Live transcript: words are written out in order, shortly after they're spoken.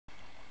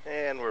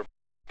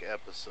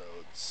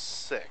episode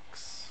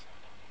 6,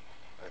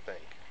 I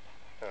think.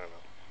 I don't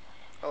know.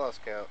 I lost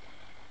count.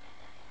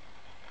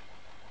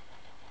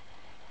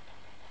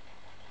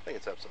 I think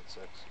it's episode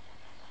 6.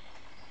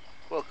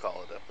 We'll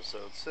call it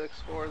episode 6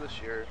 for this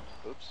year.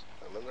 Oops,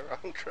 I'm in the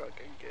wrong truck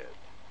again.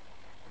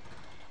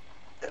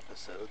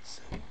 Episode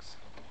 6.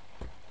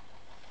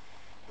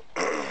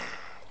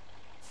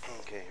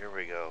 Okay, here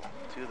we go.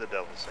 To the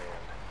Devil Sand.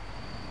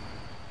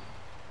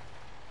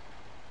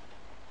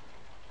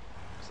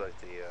 Looks like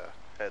the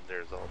head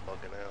there's all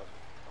bugging out.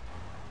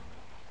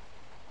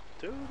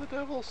 To the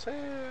Devil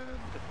Sand!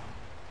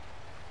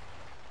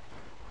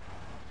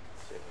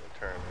 See if we can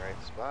turn the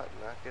right spot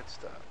and not get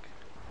stuck.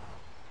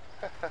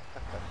 Yeah,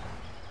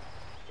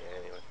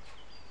 anyway.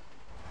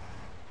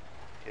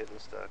 Getting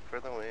stuck for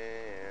the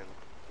win.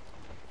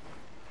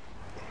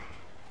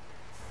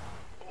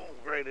 Oh,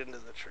 right into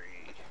the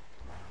tree.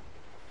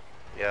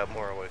 Yeah, I'm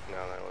more awake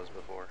now than I was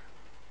before.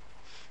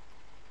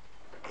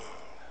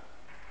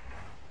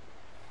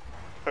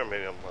 Or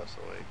maybe I'm less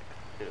awake.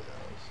 Who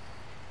knows?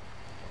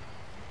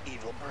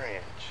 Evil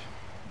branch.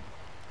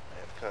 I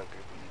have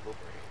conquered the evil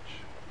branch.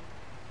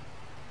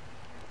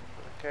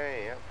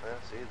 Okay, yep,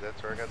 see,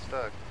 that's where I got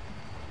stuck.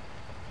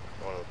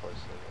 One of the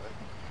places anyway.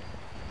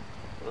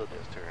 We'll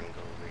just turn and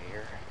go over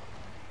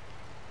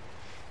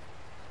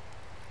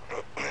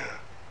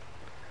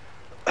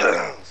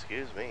here.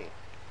 Excuse me.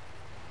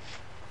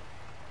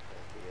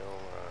 Got the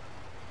old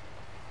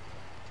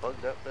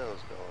plugged up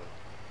nose going.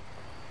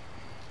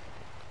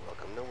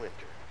 Welcome to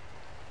winter.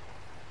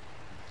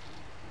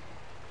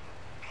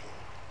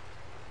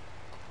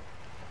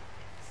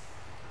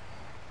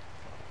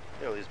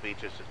 You know, these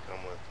beaches should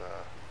come with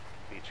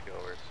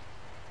beachgoers.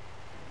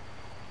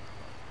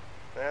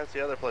 That's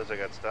the other place I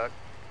got stuck.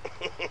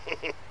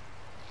 Yep,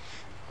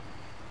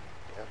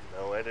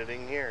 no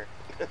editing here.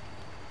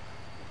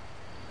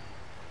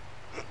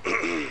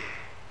 Oh,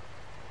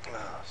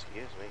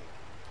 excuse me.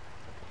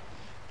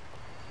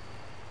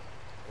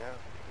 Yeah,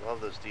 love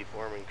this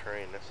deforming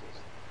terrain. This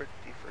is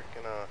pretty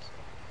freaking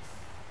awesome.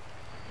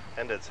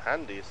 And it's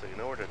handy, so you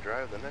know where to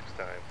drive the next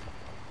time.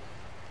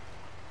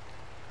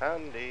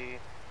 Handy.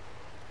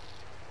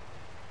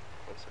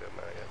 Looks like I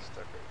might have got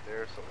stuck right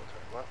there, so we'll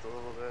turn left a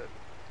little bit.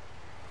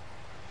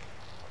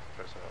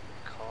 I don't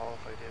recall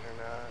if I did or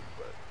not,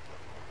 but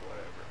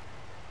whatever.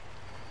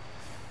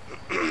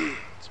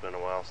 It's been a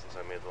while since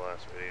I made the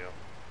last video.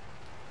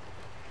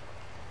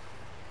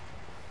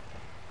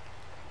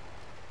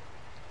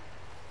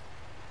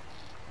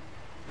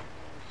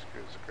 Just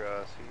cruise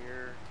across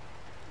here.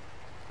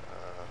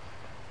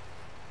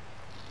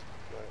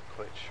 Not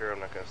quite sure. I'm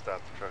not going to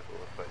stop the truck.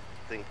 I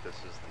think this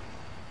is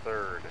the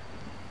third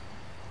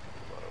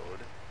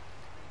load.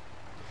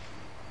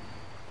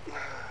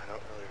 I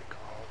don't really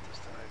recall it this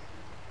time.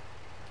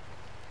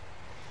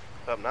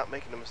 But I'm not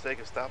making the mistake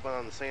of stopping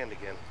on the sand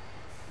again.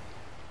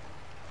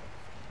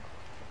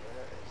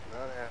 That is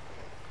not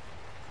happening.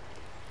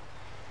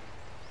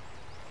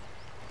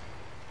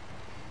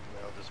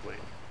 I'll just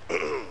wait.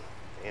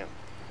 Damn.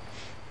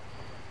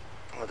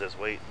 I'll just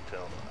wait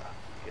until I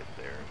get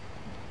there.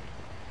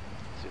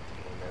 See if the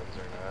game ends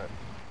or not.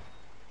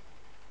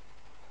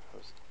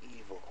 Those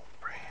evil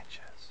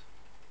branches.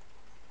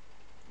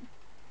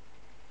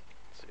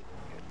 Let's see if we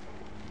can get.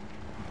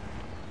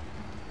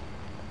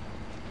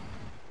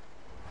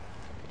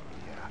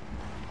 Yeah.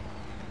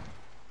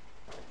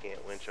 I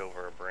can't winch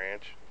over a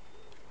branch.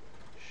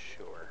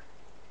 Sure.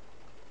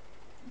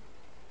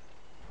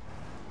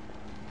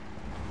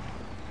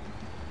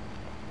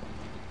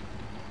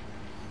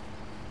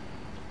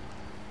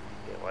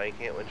 Yeah, why you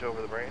can't winch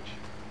over the branch?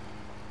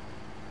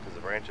 Because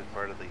the branch is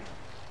part of the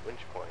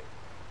winch point.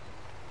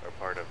 Or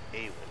part of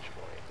a winch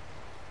point.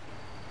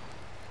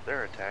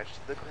 They're attached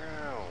to the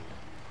ground.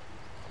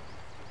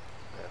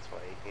 That's why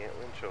you can't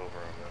winch over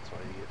them. That's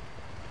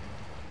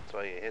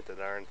why you hit the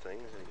darn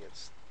things and you get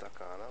stuck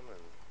on them.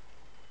 And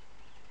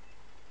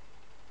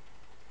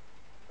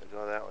if I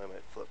go that way, I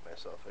might flip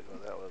myself. If I go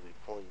that way, I'll be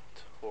pulling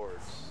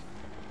towards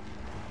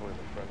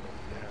the front one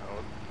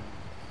down.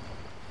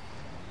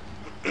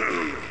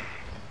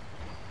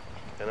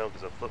 I know,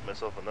 because I flipped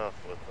myself enough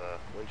with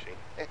winching.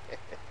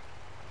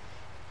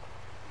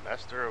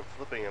 Master of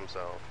flipping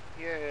himself.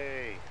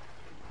 Yay!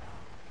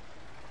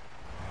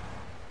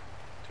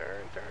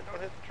 Turn, turn,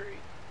 don't hit the tree.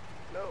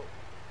 No.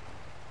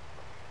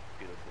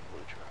 Beautiful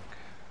blue truck.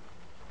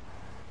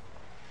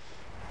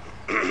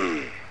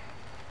 Yeah.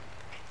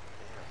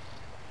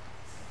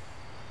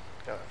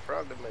 Got a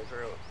frog in my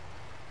throat.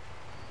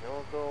 It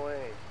won't go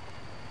away.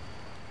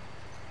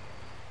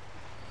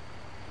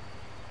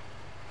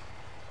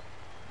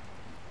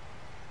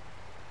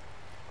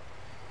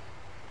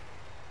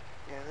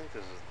 Yeah, I think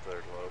this is the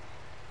third load.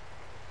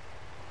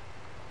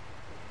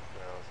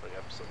 No, it's like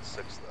episode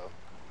 6 though.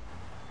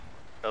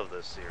 Of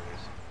this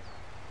series.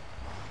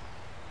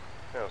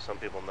 You know, some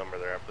people number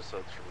their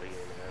episodes from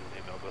beginning to end.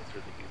 Maybe I'll go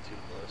through the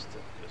YouTube list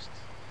and just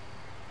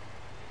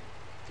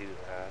do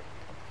that.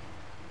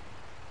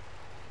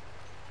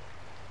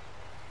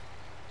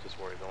 Just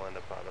worried they'll end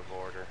up out of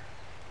order.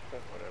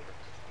 But whatever.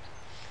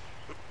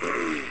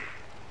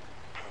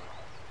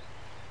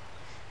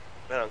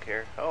 don't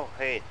care. Oh,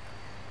 hey,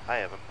 I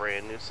have a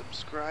brand new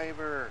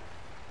subscriber.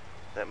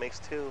 That makes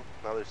 2.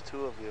 Now there's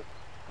 2 of you.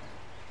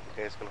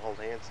 You guys can hold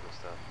hands and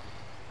stuff.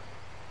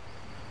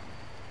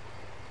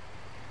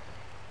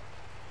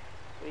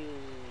 Whee!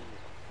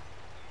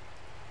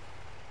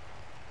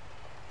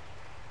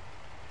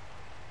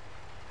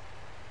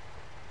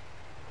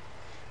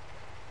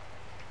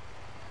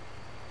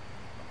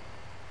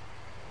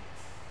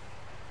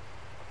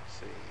 Let's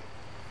see.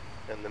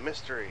 And the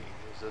mystery,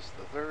 is this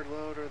the 3rd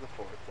load or the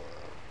 4th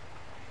load?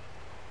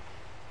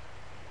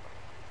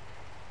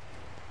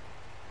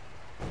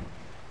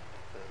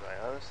 Because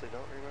I honestly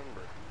don't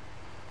remember.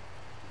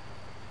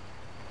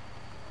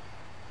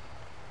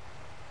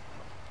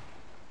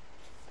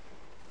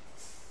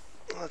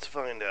 Let's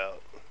find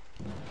out.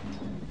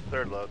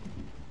 3rd load.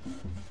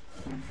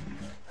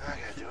 I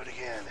gotta do it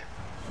again.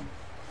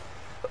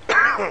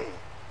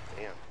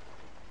 Damn.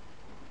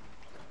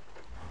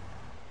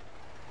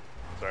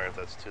 Sorry if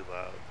that's too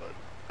loud, but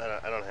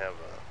I don't have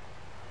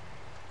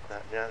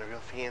not a real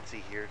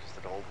fancy here, just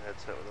an old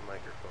headset with a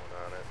microphone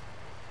on it.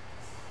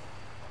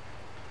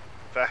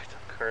 In fact,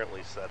 I'm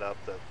currently set up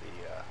that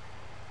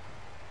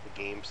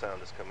the game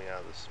sound is coming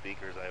out of the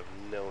speakers. I have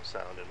no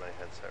sound in my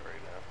headset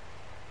right now.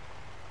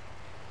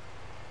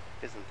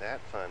 Isn't that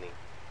funny?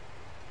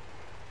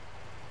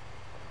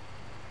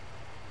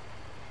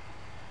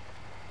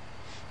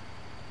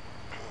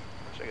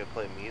 Wish I could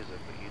play music,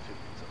 but YouTube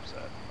gets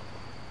upset.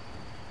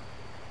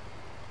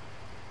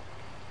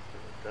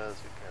 It does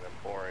get kind of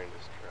boring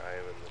just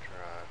driving the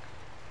truck.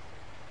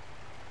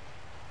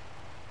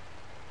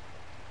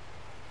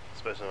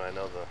 Especially when I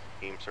know the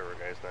game server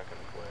guy's not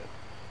going to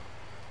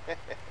quit.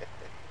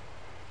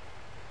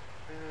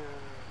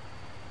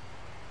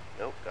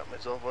 Nope, got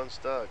myself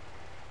unstuck.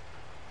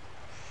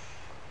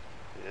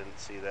 You didn't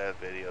see that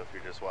video if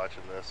you're just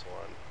watching this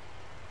one.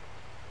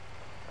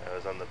 I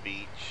was on the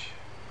beach,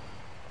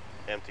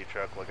 empty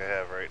truck like I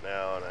have right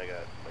now, and I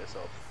got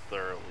myself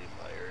thoroughly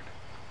mired.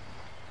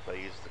 So I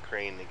used the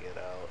crane to get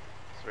out.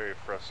 It's very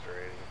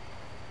frustrating.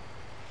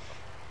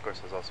 Of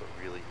course, I was also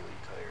really, really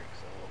tired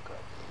because I woke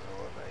up in the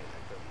middle of the night and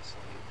I couldn't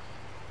sleep.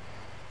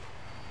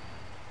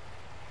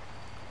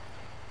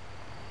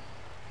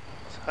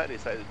 So I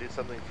decided to do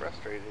something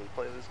frustrating and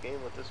play this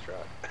game with this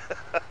truck.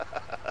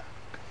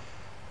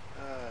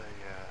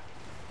 Yeah.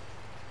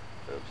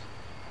 Oops.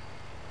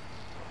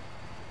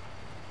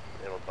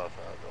 It'll buff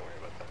out, don't worry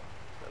about that.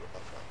 It'll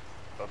buff out.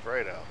 Buff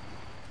right out.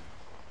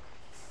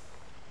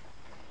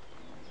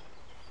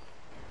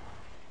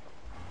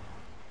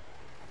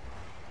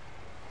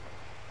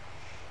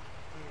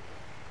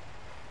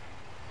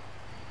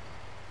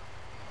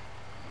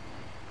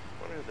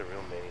 What are the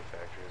real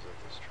manufacturers of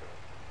this truck?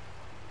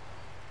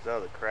 No,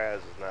 the Kraz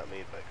is not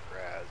made by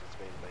Kraz, it's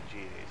made by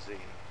GAZ.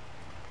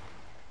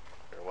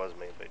 Or was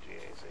made by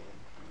GAZ.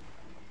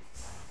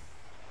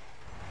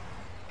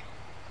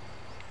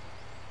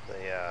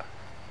 They,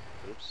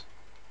 oops.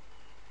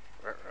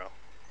 Ruh-roh.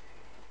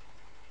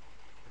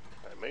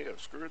 I may have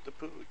screwed the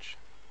pooch.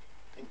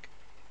 Think.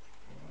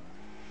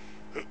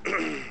 See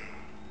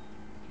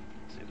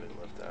if I can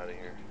lift out of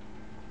here.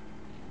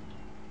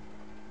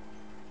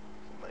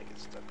 I might get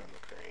stuck on the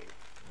crane.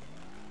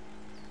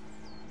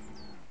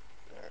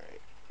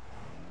 Alright.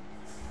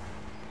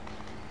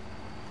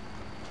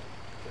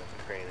 Got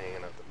the crane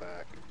hanging out the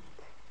back.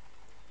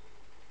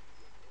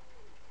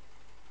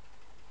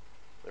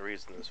 The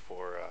reason is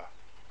for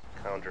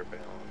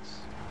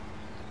counterbalance.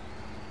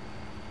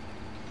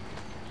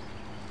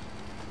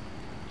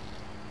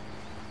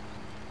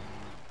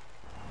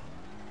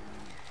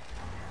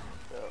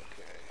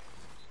 Okay.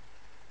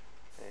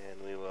 And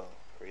we will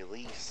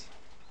release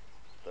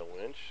the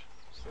winch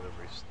instead of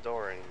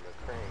restoring the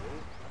crane.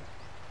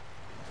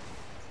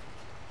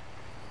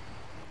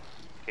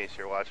 In case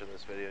you're watching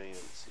this video and you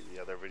didn't see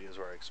the other videos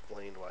where I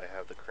explained why I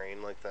have the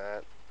crane like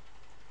that.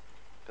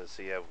 Because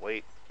see, you have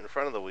weight in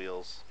front of the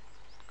wheels,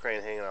 the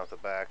crane hanging off the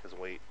back is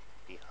weight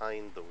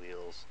behind the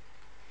wheels.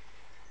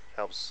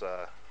 Helps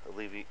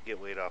get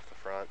weight off the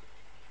front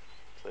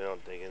so they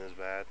don't dig in as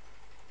bad.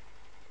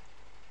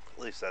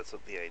 At least that's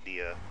what the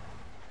idea.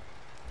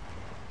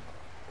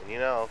 And you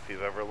know, if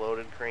you've ever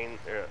loaded cranes,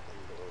 you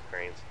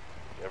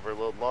ever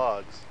load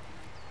logs,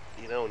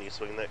 you know when you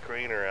swing that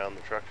crane around,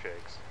 the truck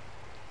shakes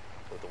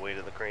with the weight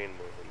of the crane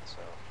moving,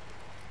 so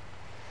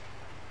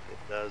it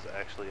does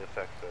actually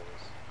affect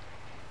things.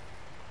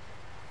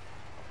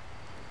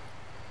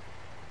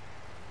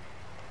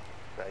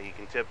 Now you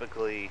can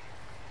typically,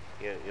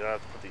 you don't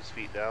have to put these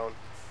feet down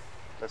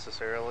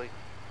necessarily,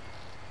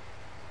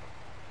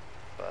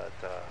 but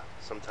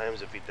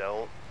sometimes if you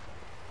don't,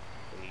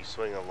 when you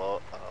swing a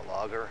log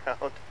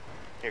around,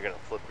 you're going to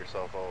flip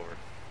yourself over.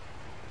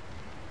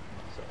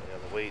 So yeah,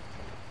 the weight,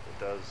 it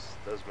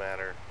does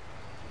matter.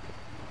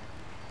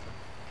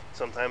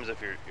 Sometimes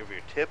if you're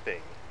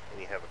tipping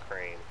and you have a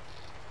crane,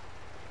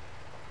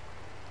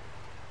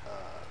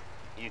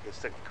 you can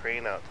stick the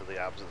crane out to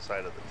the opposite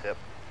side of the tip.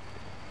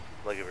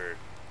 Like if you're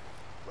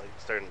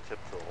starting to tip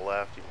to the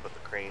left, you can put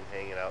the crane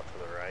hanging out to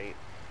the right,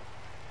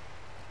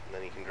 and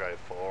then you can drive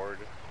forward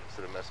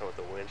instead of messing with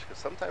the winch, because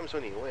sometimes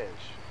when you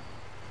winch,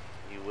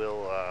 you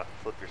will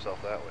flip yourself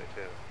that way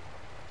too.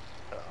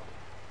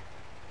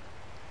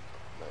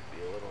 Might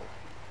be a little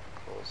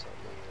close on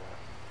the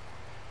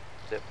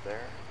dip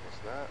there.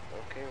 It's not.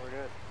 Okay, we're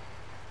good.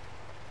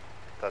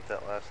 Thought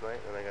that last night,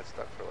 and I got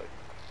stuck for like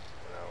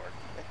an hour.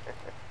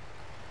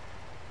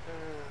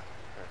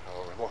 Or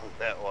however long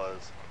that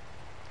was.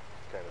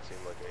 Kind of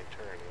seemed like an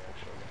eternity,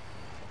 actually.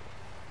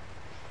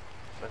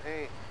 But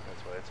hey,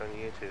 that's why it's on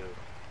YouTube.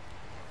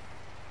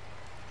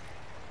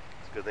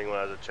 It's a good thing when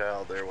I was a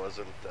child there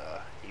wasn't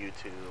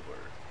YouTube or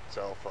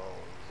cell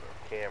phones or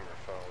camera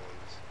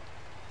phones.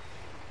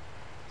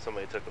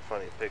 Somebody took a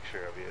funny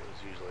picture of you, it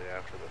was usually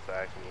after the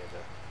fact, and you had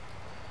to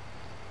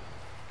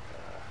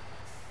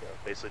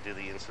basically do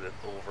the incident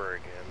over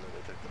again, and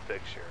they took the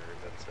picture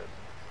and then said,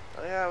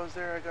 oh yeah, I was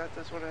there, I got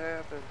this when it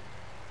happened.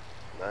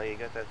 Now you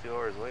got that 2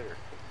 hours later.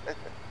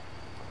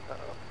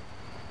 Uh-oh.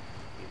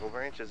 Evil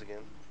branches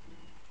again.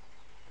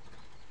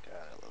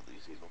 God, I love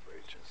these evil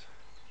branches.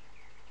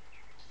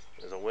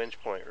 There's a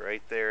winch point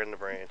right there in the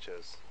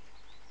branches.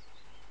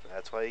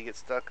 That's why you get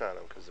stuck on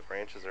them, because the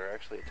branches are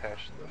actually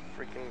attached to the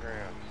freaking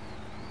ground.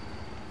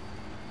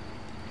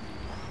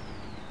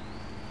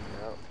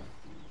 Yep.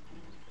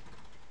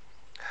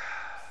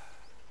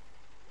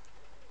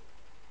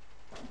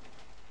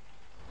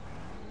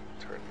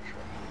 Turn the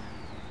truck.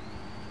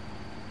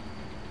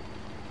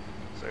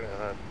 So I'm gonna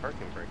have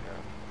parking brake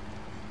now.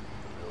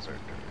 The wheels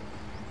aren't turning.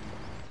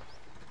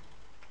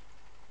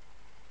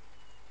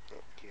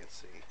 Oh, can't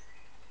see.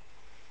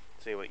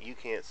 See, what you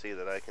can't see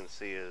that I can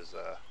see is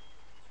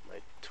my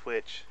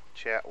Twitch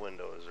chat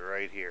window is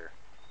right here.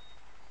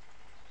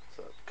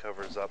 So it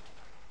covers up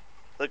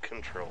the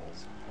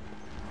controls.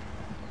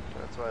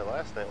 That's why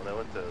last night when I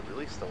went to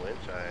release the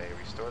winch, I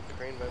restored the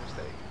crane by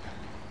mistake.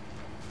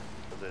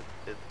 Because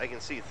I can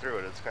see through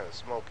it, it's kind of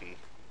smoky,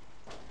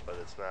 but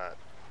it's not,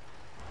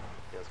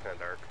 it's kind of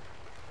dark.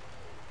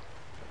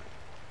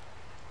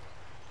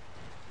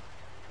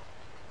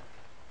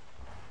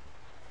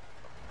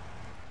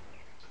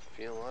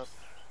 Fuel up.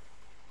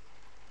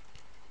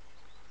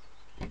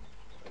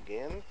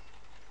 Again.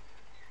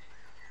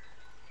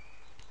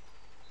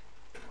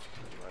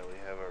 Why we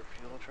have our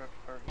fuel truck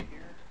parked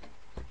here.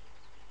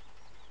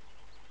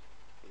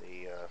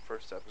 The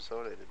first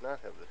episode I did not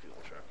have the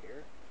fuel truck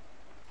here.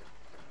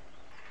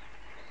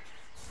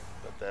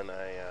 But then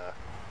I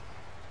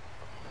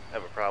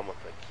have a problem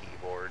with the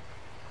keyboard.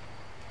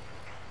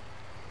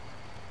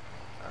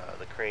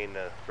 The crane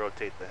to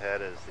rotate the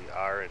head is the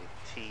R and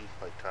T,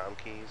 like Tom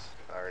keys,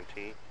 R and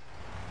T.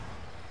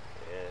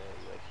 And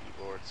the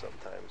keyboard,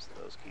 sometimes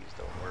those keys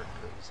don't work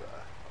because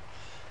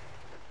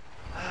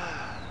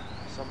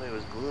somebody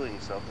was gluing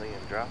something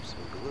and dropped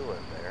some glue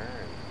in there,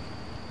 and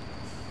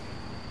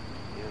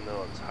even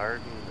though it's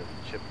hardened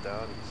and chipped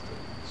out, it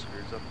still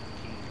screws up the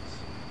keys.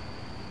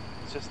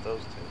 It's just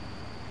those two.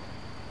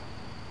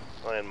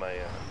 Oh, and my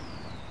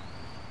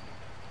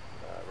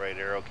right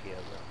arrow key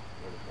on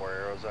where the 4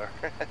 arrows are.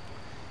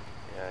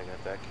 Yeah, I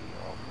got that key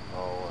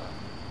all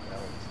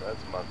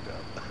that's mucked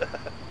up.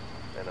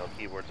 I know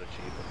keyboards are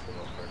cheap, but for the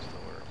most part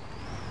still work.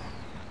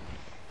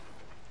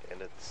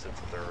 And it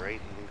sits at the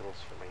right angles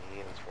for my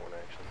hands for when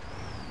I actually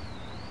type.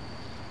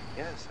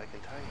 Yes, I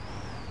can type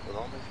with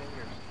all my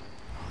fingers.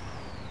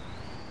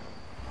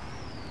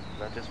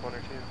 Not just one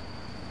or two.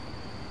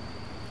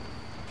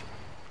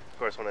 Of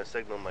course, when I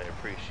signal my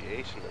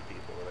appreciation to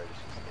people, then I just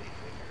use a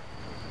finger.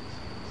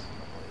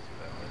 I'm lazy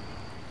that way.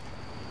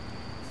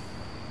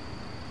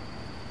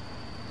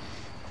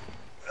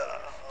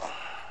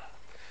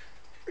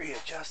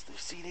 Readjust the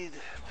seated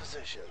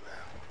position.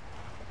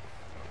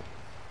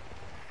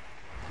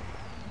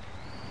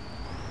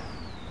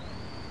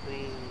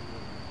 Clean.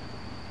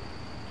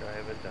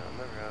 Driving down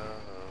the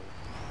road.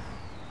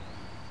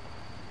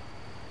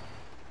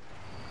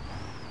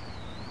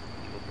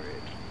 Evil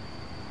bridge.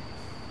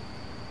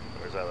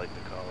 Or as I like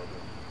to call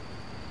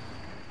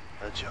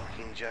it, a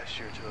joking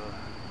gesture to a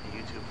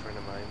YouTube friend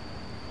of mine.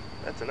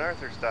 That's an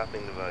Arthur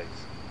stopping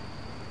device.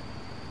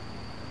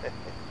 Yeah, it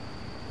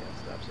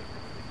stops everybody.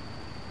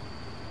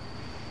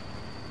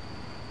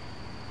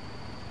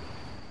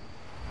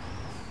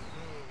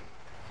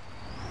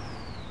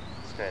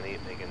 It's kind of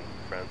neat making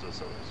friends with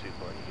some of these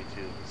people on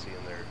YouTube and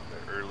seeing their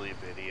early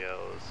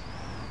videos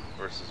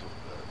versus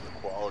the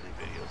quality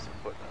videos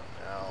they're putting out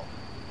now.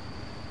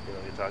 You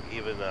know, you talk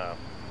even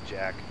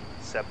Jack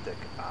Septic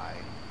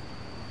Eye.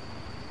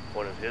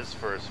 One of his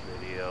first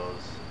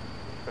videos,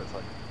 it's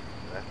like,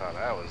 I thought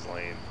I was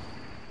lame.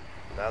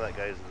 Now that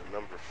guy's the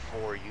number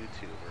 4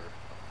 YouTuber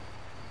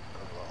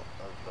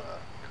of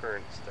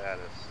current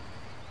status.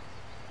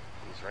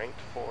 He's ranked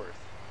 4th.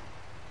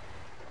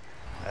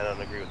 I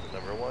don't agree with the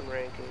number 1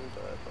 ranking,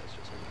 but that's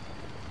just me.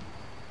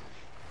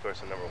 Of course,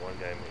 the number 1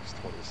 guy makes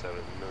 $27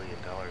 million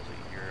a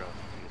year off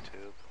of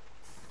YouTube.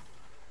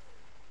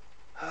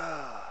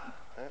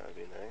 That would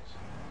be nice.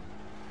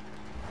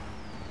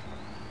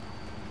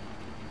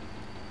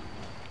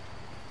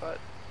 But,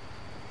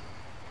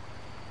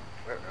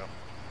 I don't know.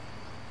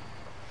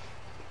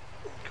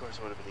 Of course, course,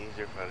 it would have been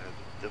easier if I had the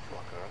diff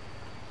lock on.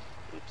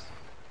 Oops.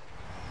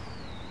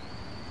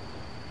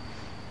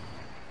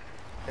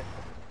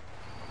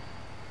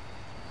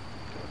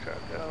 Go,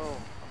 truck, go.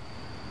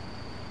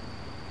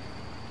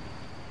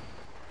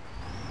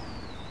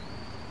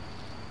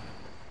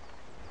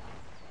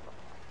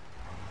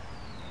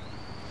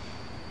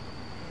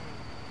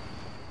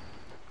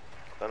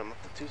 But I'm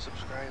up to 2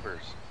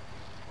 subscribers.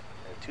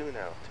 And 2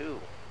 now, 2.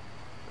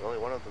 And only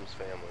one of them's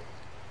family.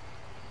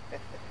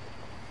 That's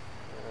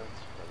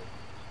funny.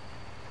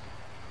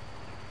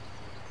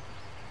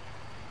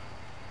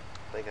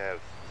 I think I have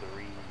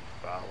 3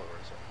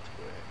 followers on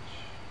Twitch.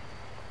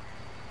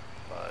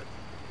 But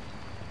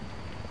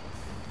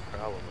the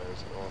problem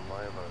is going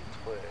live on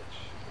Twitch.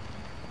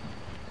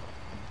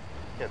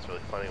 Yeah, it's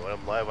really funny. When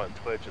I'm live on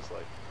Twitch, it's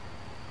like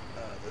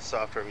the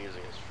software I'm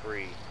using is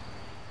free.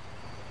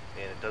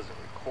 And it doesn't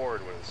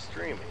record when it's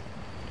streaming.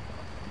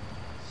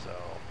 So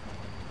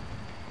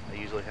I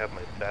usually have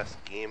my best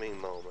gaming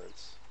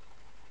moments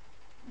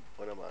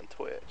when I'm on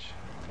Twitch,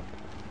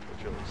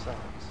 which really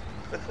sucks.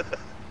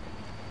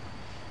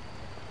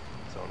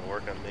 So I want to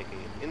work on making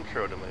an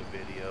intro to my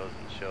videos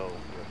and show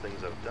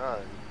things I've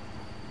done,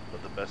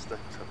 but the best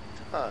things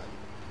I've done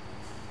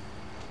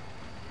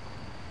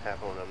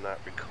happen when I'm not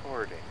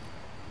recording.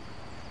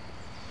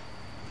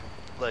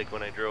 Like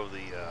when I drove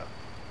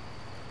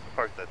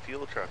parked that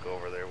fuel truck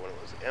over there when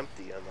it was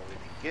empty on the way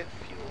to get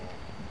fuel.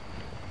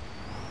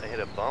 I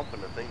hit a bump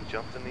and the thing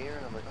jumped in the air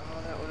and I'm like,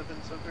 oh, that would have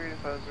been so great if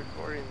I was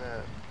recording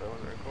that, but I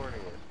wasn't recording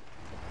it.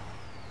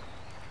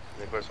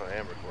 And of course when I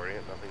am recording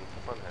it, nothing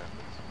fun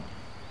happens.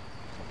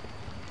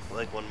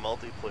 Like one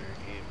multiplayer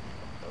game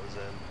I was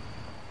in,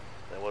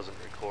 I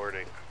wasn't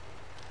recording,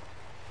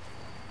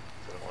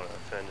 so I don't want to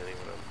offend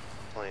anyone I'm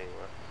playing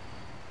with,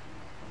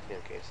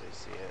 in case they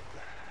see it.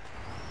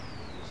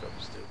 Do something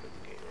stupid in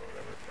the game or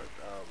whatever, but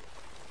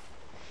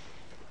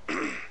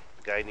the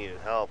guy needed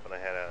help and I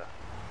had a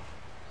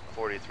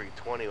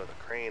 4320 with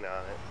a crane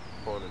on it,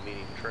 pulling a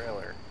medium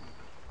trailer.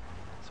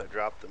 So I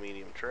dropped the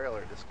medium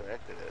trailer,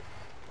 disconnected it.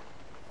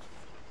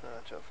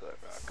 Watch out for that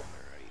rock on the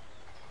right.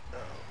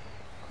 Oh.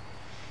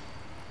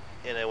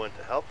 And I went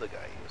to help the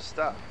guy. He was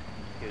stuck.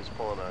 He was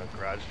pulling a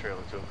garage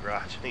trailer to a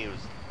garage, and he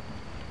was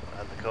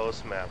on the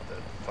coast map,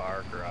 that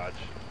far garage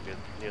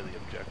near the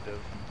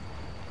objective.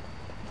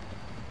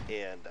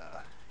 And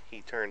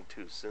he turned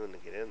too soon to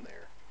get in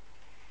there.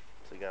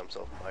 So he got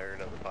himself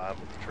mired on the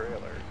bottom of the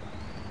trailer.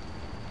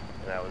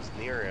 And I was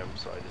near him,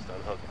 so I just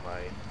unhooked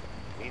my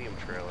medium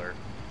trailer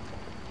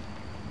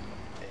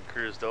and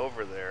cruised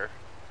over there.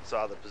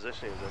 Saw the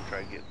position he was in,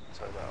 tried to get,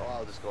 so I thought, oh,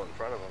 I'll just go in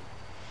front of him.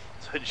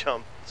 So I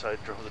jumped, so I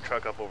drove the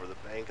truck up over the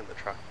bank and the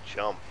truck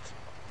jumped.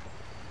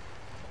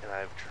 And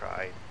I've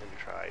tried and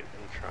tried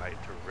and tried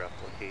to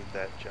replicate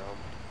that jump.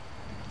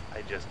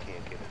 I just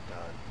can't get it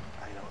done.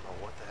 I don't know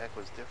what the heck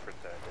was different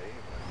that day,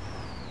 but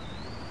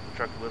the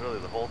truck, literally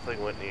the whole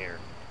thing went in the air.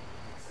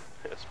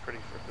 It was pretty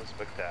freaking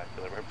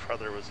spectacular. My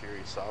brother was here,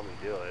 he saw me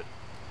do it.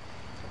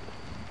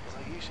 He was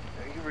like,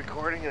 are you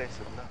recording? And I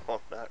said, no,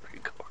 I'm not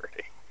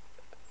recording.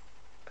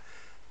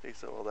 He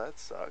said, well, that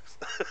sucks.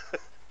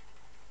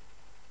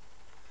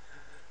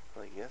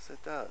 I'm like, yes,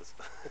 it does.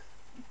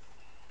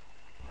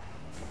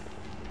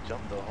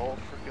 Jumped the whole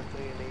freaking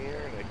thing in the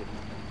air, and I could,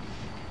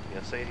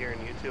 say it here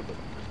on YouTube, but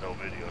there's no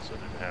video, so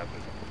it didn't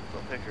happen.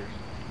 No pictures.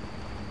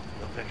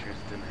 No pictures,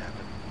 it didn't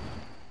happen.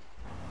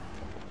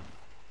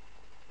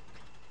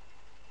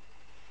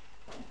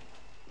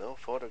 No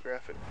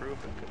photographic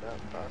proof, it could not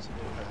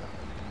possibly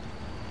happen.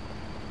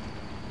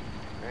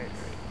 Right.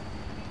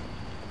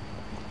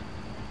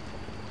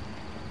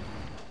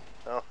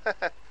 Oh,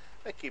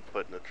 I keep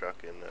putting the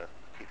truck in,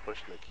 keep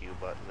pushing the Q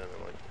button, and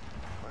I'm like,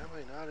 why am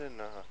I not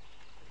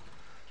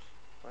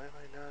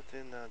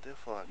in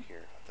diff lock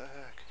here? What the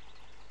heck?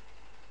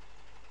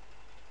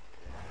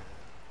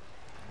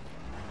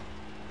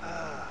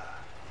 Yeah.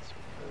 It's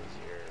because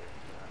you're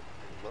not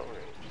in low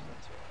range,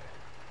 that's why.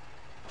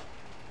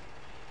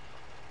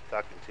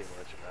 Talking too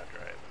much and not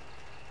driving.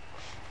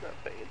 Not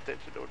paying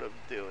attention to what I'm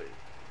doing.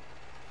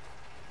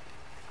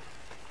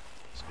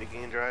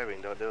 Speaking and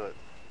driving, don't do it.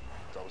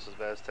 It's almost as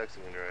bad as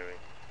texting and driving.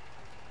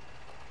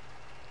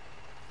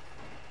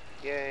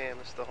 Yay, I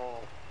missed the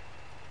hole.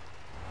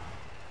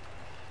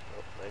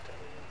 Oh, nighttime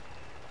again.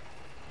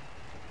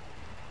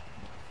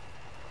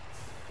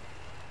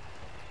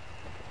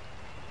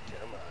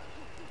 Come on.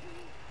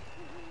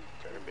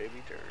 Turn,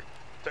 baby, turn.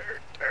 Turn.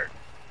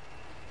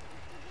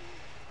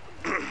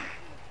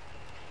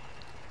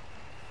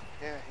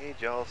 Yeah, hey,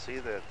 did y'all see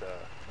that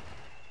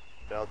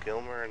Val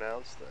Kilmer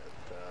announced that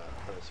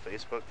on his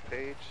Facebook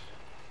page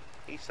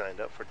he signed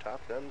up for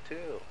Top Gun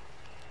 2.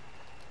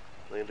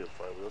 They gonna do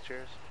fly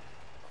wheelchairs?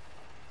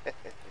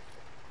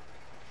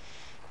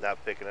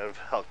 Not picking on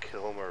Val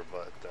Kilmer,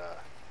 but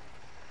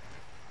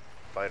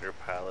fighter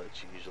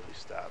pilots usually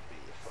stop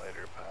being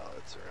fighter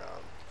pilots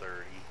around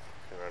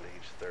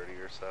age 30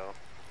 or so.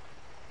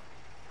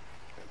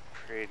 I'm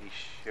pretty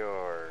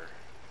sure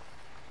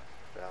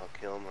Val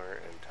Kilmer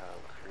and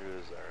Tom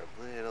Cruise are a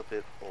little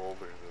bit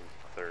older than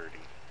 30.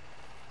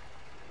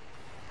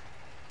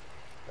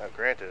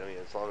 Granted, I mean,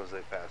 as long as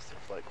they pass their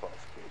flight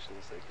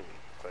qualifications, they can be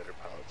fighter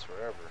pilots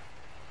forever.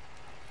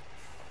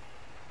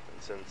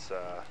 And since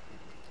the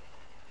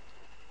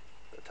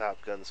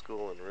Top Gun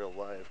school in real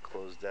life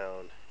closed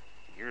down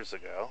years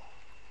ago,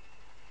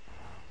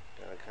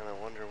 I kind of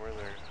wonder what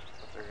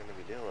they're going to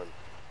be doing.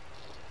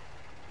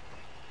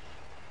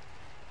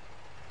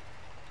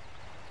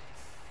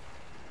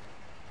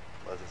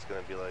 Unless it's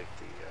going to be like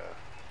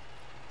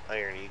the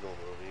Iron Eagle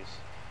movies.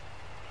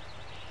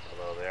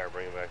 Although they are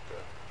bringing back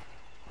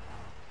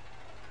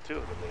two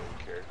of the main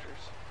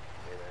characters,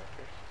 main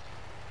actors.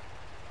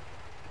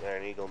 The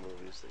Iron Eagle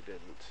movies, they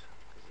didn't,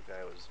 because the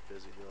guy was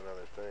busy doing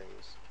other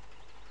things.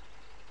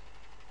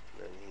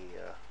 And then he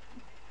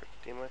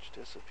pretty much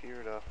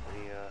disappeared off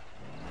the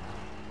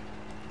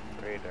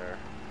radar.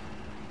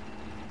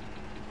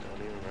 Don't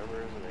even remember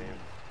his name.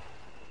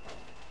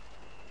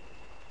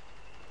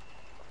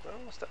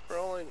 Oh, stop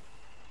rolling.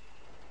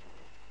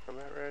 I'm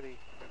not ready.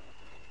 I'm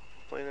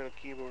playing on a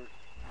keyboard.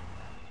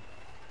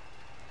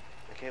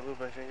 I can't move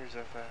my fingers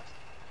that fast.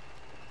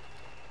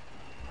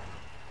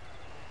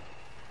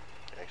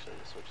 Actually,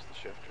 I switched the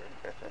shifter.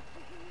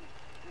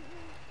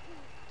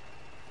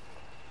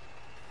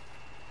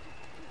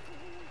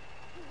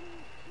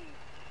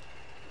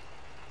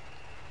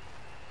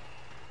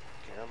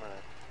 Come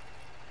on.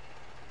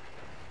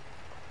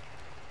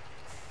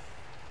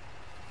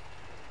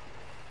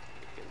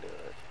 You can do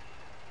it.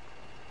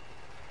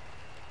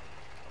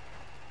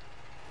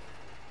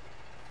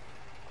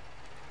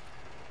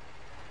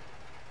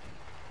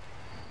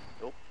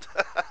 Nope.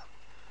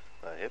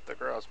 I hit the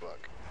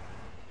crossbuck.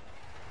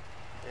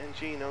 And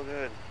G, no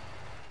good.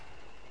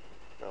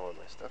 Now am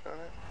I stuck on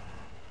it?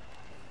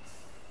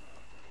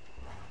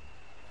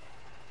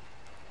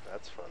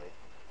 That's funny.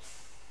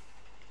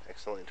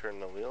 Accidentally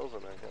turned the wheels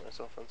and I got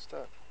myself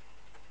unstuck.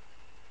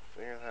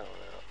 Figure that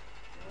one out.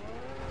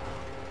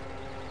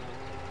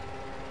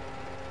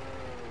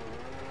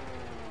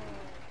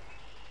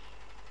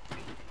 I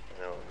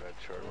know I've got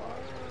short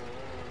logs,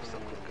 but still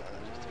click on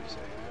it just to be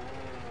safe.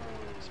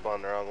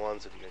 Spawn the wrong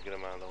ones if you can get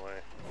them out of the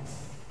way.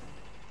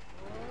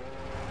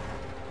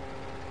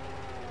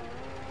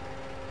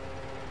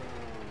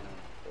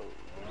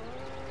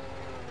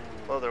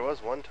 Well, there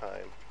was one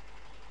time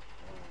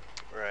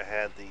where I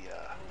had the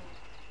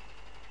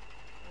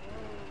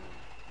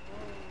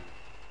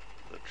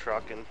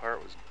trucking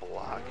part was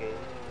blocking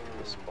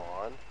the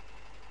spawn.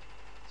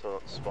 So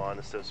it spawned,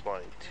 instead of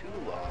spawning 2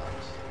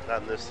 logs,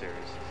 not in this series,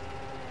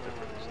 it's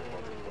different than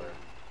multiplayer.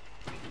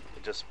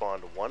 It just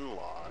spawned 1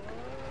 log.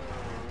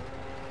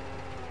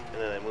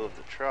 And then I moved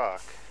the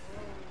truck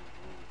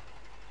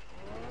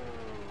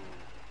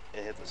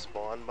and hit the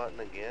spawn button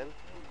again.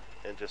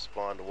 And just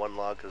spawned 1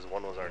 log because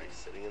 1 was already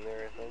sitting in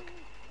there, I think.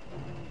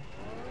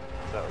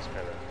 So that was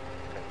kind of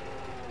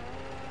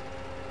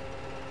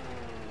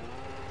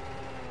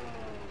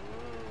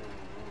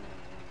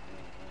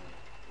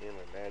yeah,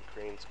 my mad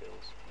crane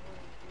skills.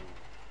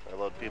 I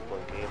load people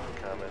in game and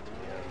comment to me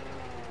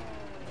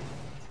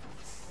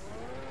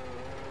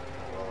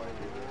while I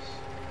do this.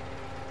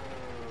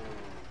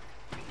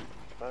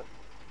 But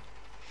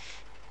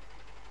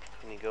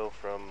when you go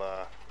from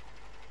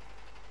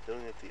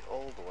doing it the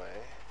old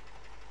way,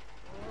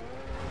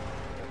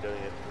 and doing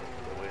it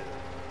the way the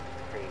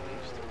crane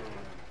used to be,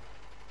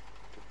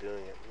 to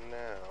doing it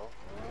now,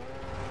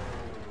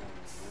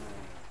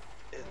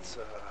 it's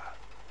a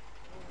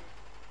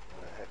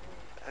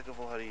heck of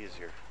a lot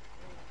easier.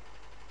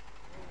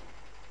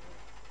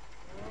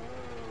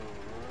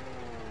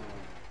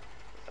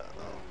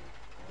 Uh-oh.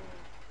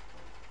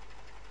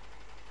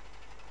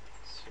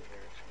 Let's see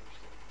here, change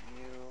the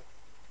view.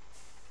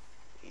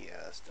 Yeah,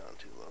 that's down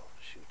too low.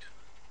 Shoot.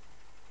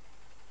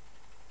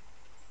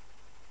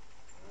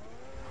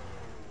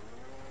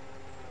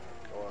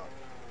 Go up.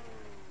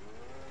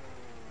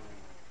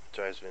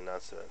 Drives me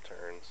nuts that it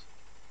turns.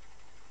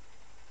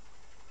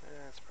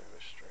 It's pretty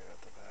much straight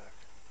out the back.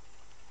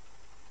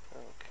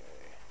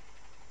 Okay.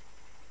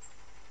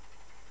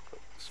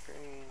 Click the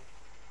screen.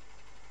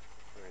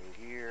 We're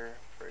in gear.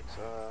 Brakes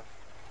off.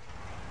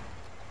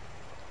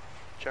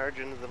 Charge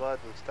into the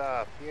button.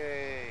 Stop.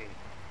 Yay!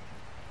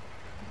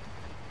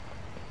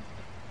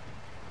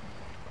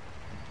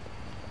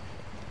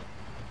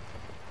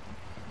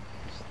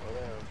 Slow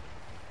down.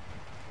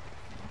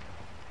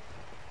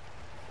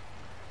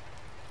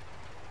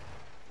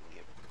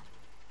 Yep.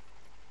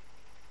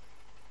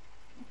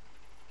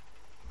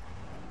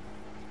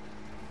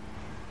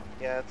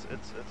 Yeah,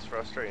 it's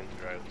frustrating to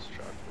drive this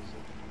truck because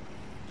it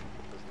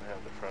doesn't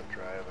have the front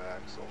drive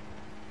axle.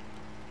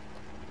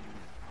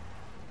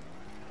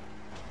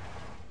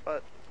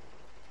 But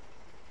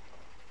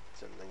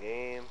it's in the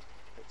game,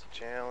 it's a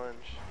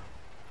challenge,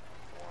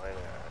 why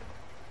not?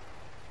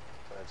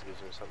 Besides, it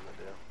gives me something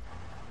to do.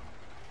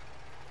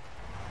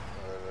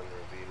 Other than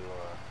review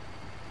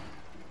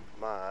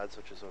mods,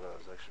 which is what I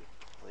was actually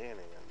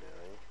planning on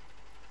doing.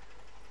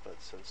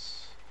 But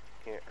since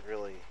you can't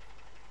really...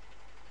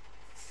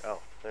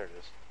 Oh, there it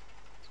is. I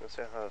was gonna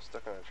say how I was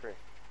stuck on a tree.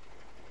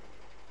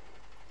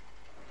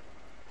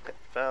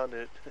 Found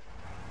it.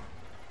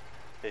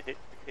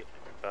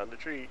 Found a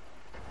tree.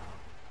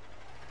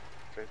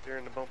 It's right there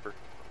in the bumper.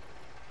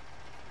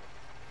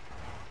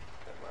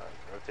 Come on,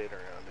 rotate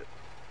around it.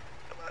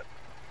 Come on.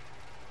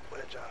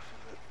 Wedge off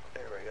of it.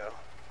 There we go.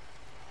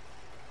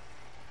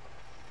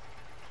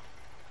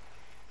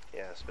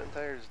 Yeah,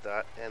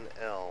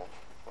 spintires.nl,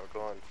 or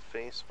go on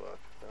Facebook.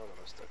 No,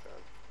 I'm stuck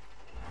on.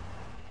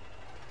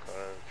 Caught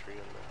on a tree in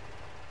the.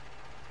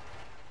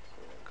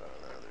 Caught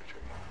on another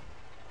tree.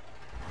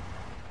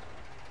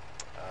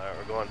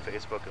 Or go on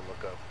Facebook and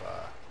look up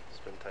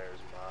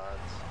Spintires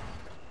mods.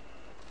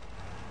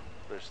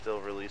 They're still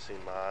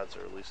releasing mods,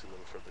 or releasing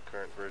them for the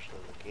current version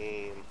of the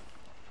game.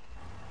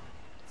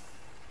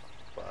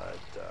 But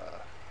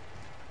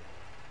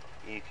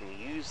you can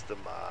use the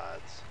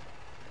mods,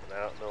 and I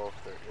don't know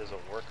if there is a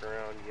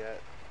workaround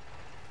yet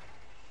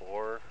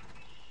for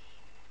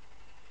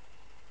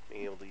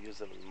being able to use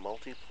them in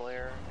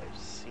multiplayer. I've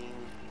seen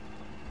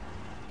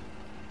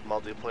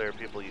multiplayer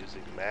people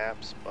using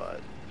maps,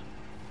 but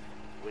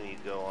when you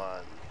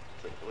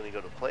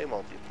go to play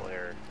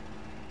multiplayer,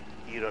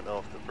 you don't know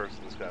if the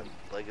person's got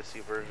legacy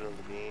version of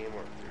the game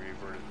or if they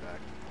reverted back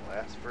to the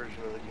last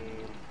version of the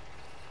game.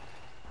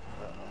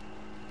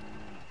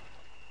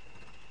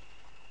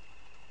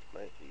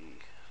 Might be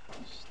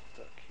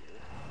stuck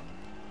here.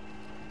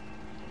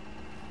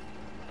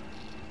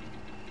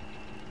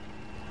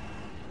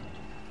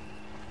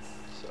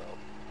 So,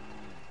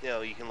 you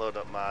know, you can load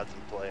up mods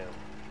and play them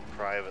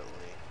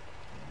privately.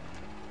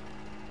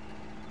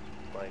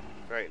 Like,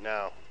 right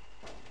now,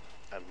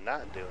 I'm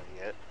not doing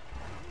it,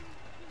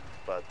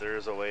 but there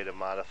is a way to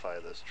modify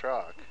this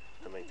truck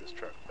to make this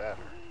truck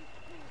better.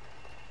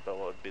 But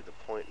what would be the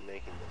point in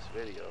making this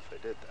video if I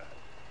did that?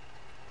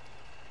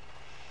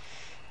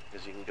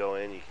 Because you can go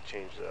in, you can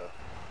change the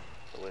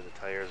way the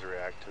tires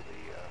react to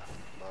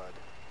the mud.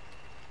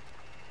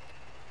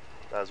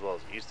 Not as well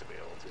as it used to be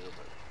able to,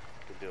 but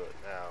you can do it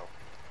now.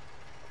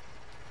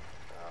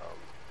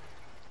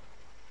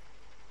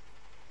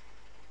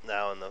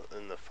 Now in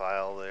the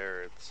file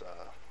there, it's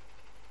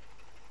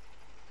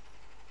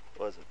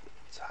what is it?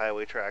 It's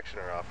highway traction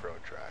or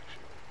off-road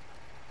traction.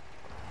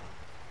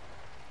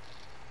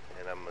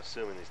 And I'm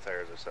assuming these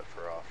tires are set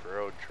for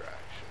off-road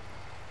traction.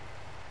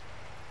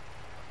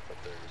 But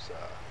there's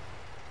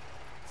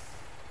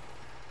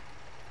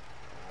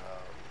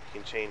you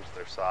can change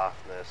their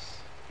softness.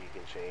 You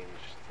can change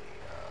the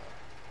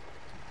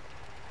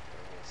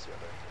what's the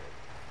other thing?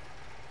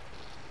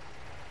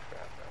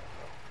 Crap,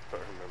 I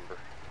don't remember.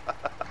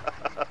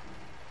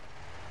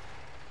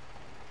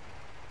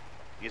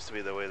 Used to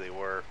be the way they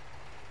were.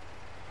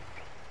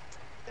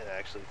 And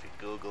actually, if you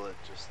Google it,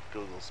 just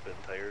Google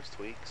Spintires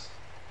tweaks.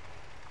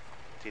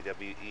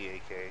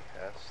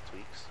 TWEAKS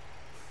tweaks.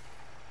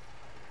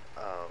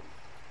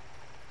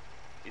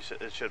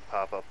 It should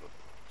pop up.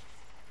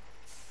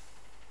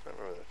 I don't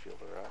remember that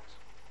field of rocks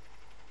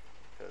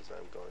because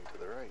I'm going to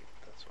the right.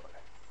 That's why.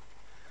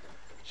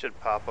 It should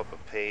pop up a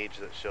page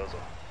that shows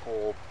a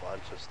whole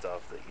bunch of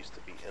stuff that used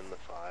to be in the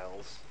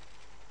files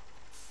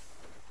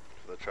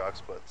for the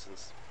trucks, but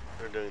since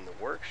they're doing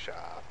the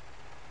workshop,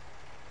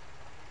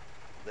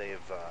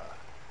 they've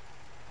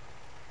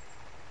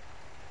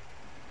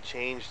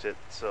changed it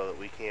so that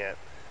we can't,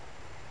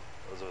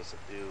 those of us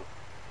that do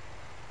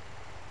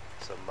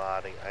some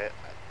modding,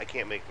 I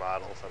can't make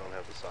models, I don't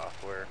have the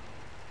software,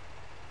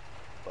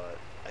 but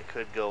I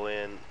could go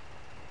in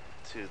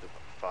to the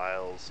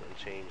files and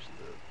change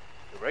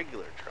the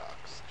regular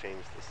trucks,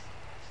 change the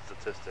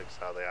statistics,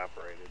 how they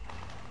operated,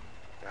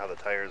 or how the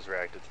tires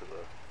reacted to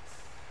the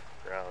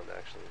ground.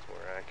 Actually is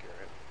more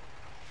accurate.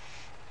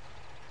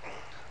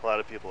 A lot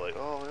of people are like,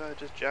 oh yeah,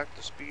 just jack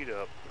the speed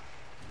up.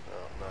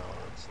 Oh no,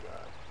 it's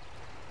not.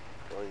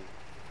 Going,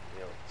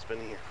 you know,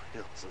 spinning your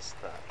wheels is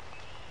not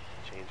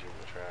changing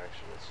the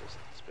traction, it's just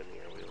spinning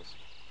your wheels.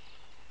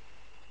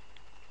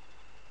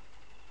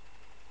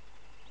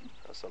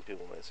 Now some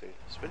people might say,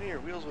 spinning your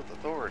wheels with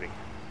authority.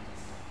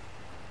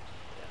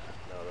 Yeah,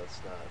 no, that's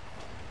not.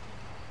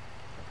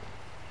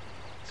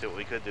 See, what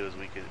we could do is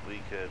we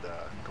could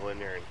go in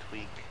there and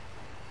tweak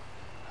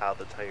how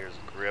the tires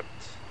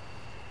gripped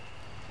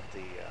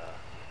the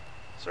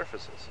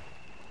surfaces,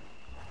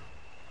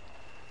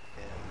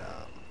 and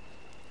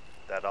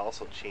that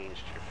also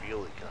changed your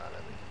fuel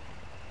economy.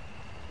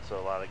 So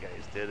a lot of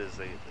guys did is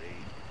they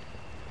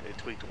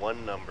tweaked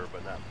one number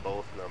but not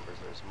both numbers.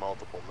 There's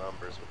multiple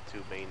numbers with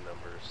two main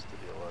numbers to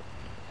deal with.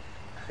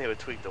 They would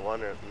tweak the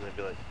one and they'd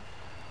be like,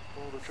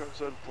 oh, the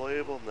truck's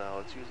unplayable now,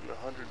 it's using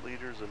 100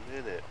 liters a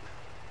minute.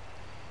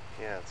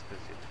 Yeah, it's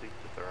because you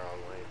tweaked it the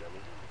wrong way,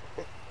 dummy.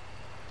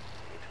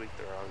 You tweaked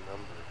the wrong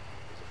number.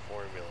 There's a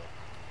formula.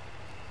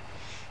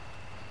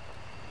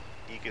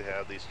 You could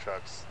have these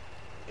trucks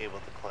able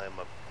to climb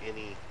up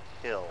any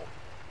hill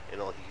and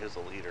only use a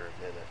liter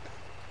a minute.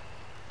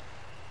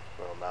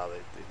 Well, now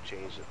they've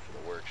changed it for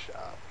the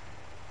workshop.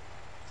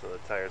 So the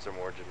tires are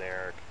more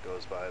generic. It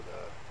goes by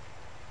the...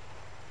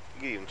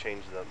 You can even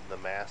change the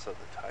mass of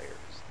the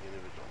tires, the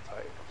individual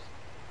tires.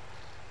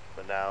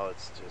 But now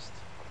it's just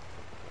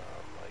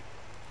like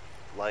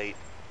light,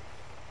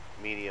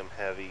 medium,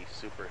 heavy,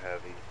 super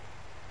heavy,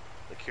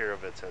 The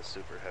Kirovitz has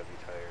super heavy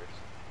tires.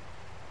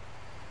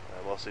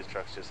 Most of these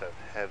trucks just have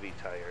heavy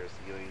tires.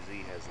 The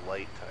UAZ has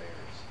light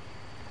tires.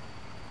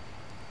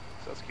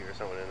 So I was curious.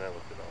 I went in and I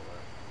looked at all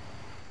that.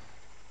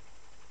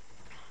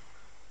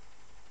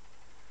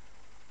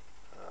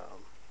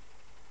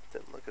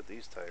 Didn't look at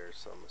these tires,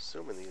 so I'm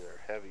assuming these are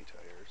heavy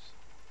tires.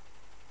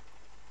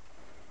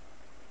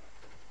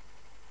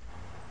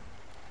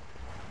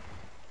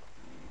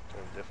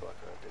 Turn diff lock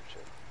on,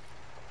 dipshit.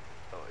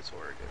 Oh, it's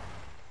Oregon.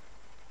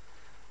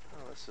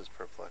 Oh, this is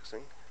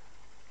perplexing.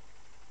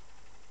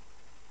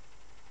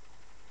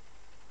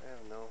 I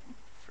have no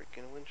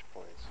freaking winch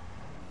points.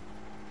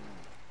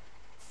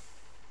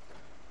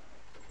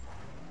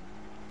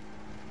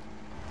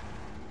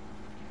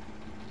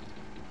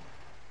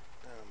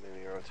 Oh,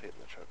 maybe rotating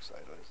the truck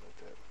sideways like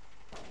that.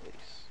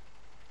 Please.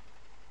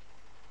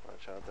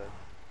 Watch out that.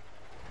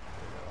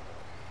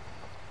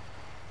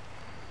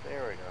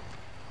 There we go.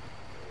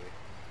 Maybe.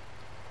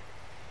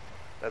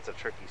 That's a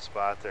tricky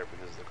spot there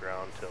because the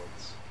ground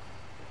tilts.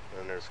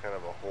 And there's kind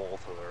of a hole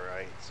to the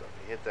right, so if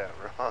you hit that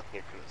wrong,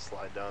 you're going to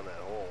slide down that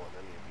hole, and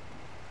then you'd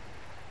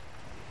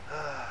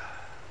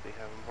be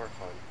having more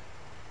fun.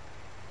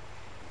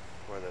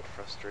 More that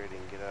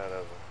frustrating get out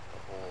of a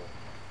hole.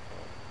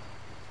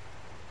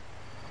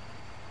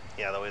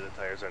 Yeah, the way the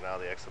tires are now,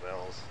 the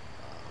XMLs,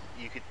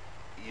 it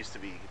used to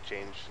be you could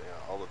change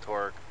all the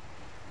torque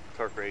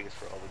ratings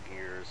for all the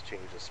gears,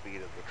 change the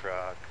speed of the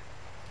truck.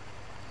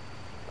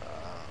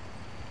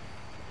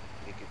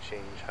 You could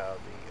change how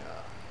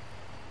the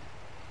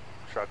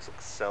truck's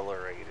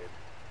accelerated.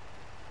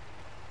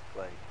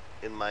 Like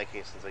in my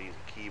case, since I use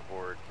a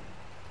keyboard,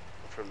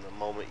 from the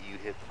moment you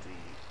hit the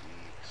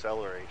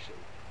acceleration,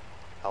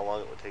 how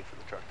long it would take for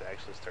the truck to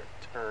actually start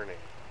turning.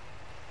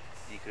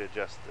 You could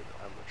adjust it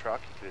on the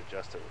truck, you could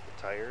adjust it with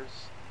the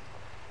tires,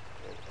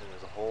 and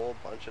there's a whole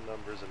bunch of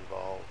numbers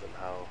involved in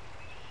how,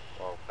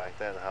 well, back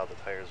then, how the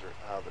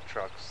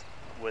trucks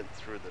went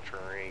through the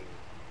terrain.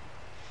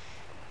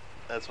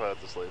 That's why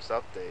with this latest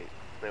update,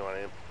 they want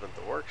to implement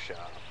the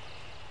workshop.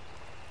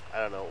 I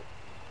don't know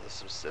the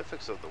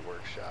specifics of the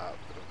workshop,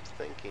 but I'm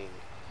thinking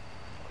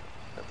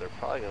that they're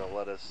probably going to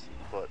let us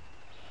put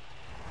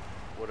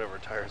whatever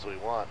tires we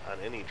want on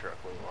any truck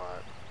we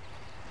want.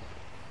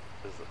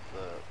 Because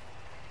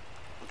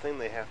the thing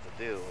they have to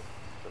do,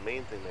 the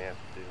main thing they have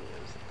to do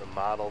is the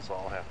models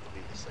all have to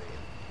be the same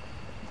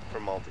for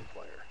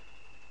multiplayer.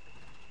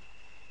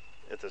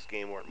 If this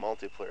game weren't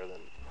multiplayer,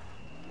 then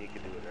you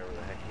could do whatever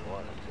the heck you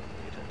wanted to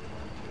anytime you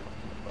wanted to.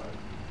 But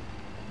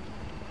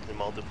in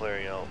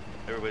multiplayer,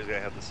 everybody's got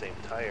to have the same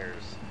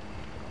tires.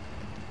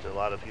 Which a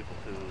lot of people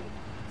who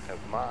have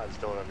mods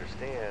don't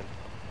understand,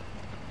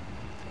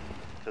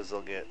 because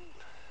they'll get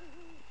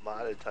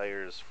modded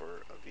tires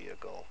for a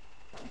vehicle,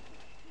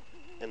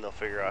 and they'll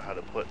figure out how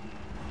to put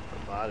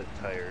the modded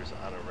tires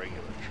on a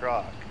regular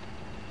truck.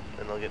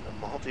 Then they'll get in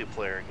a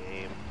multiplayer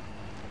game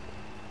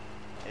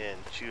and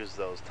choose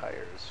those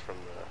tires from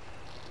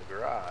the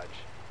garage,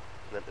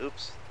 and then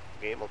oops,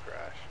 the game will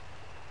crash.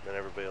 Then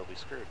everybody will be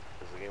screwed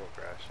because the game will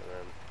crash, and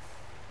then,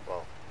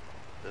 well,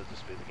 it'll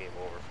just be the game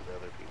over for the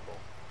other people.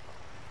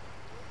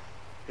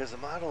 Because the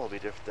model will be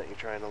different that you're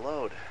trying to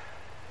load,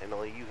 and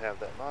only you have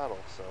that model,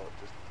 so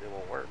it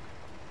won't work.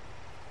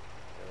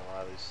 And a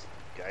lot of these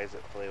guys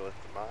that play with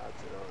the mods,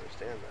 they don't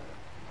understand that.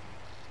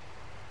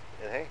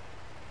 And hey,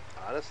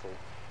 honestly,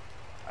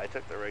 I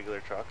took the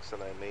regular trucks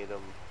and I made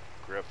them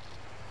grip.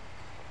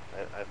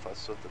 I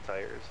fussed with the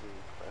tires and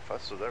I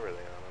fussed with everything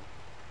on them.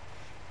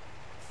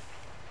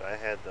 But I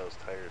had those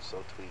tires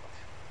so tweaked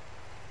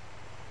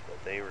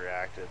that they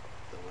reacted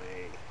the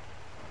way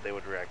they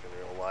would react in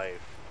real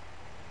life,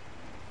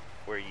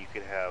 where you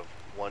could have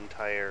one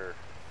tire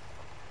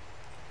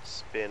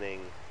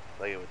spinning,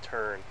 like it would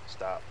turn,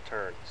 stop,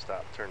 turn,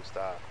 stop, turn,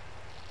 stop,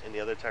 and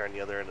the other tire on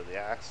the other end of the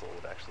axle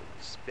would actually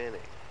be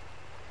spinning,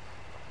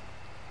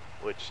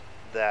 which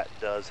that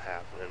does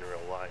happen in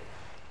real life.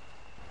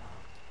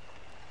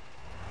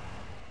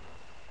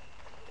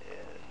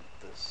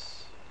 And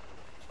this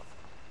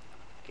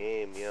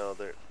game,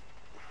 they're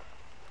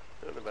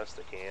doing the best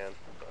they can,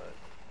 but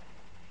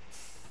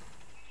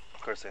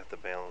of course they have to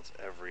balance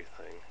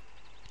everything.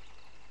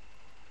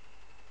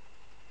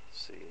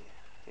 Let's see,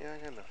 yeah, I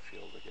got enough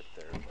fuel to get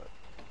there, but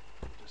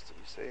just to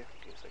be safe,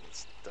 in case I get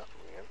stuck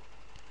again.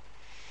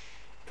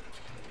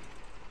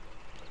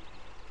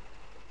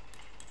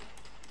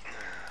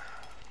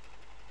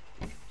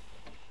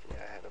 Yeah,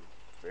 I had them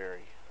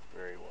very,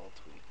 very well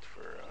tweaked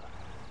for,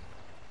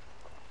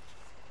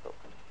 oh,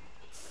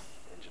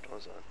 engine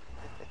was on.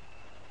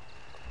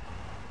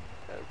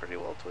 Had them pretty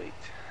well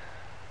tweaked.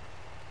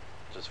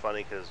 Which is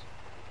funny because,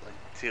 like,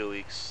 2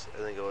 weeks, I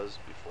think it was,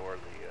 before the,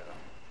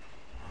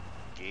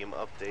 game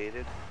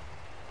updated,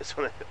 is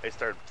when I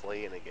started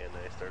playing again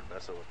and I started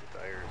messing with the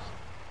tires.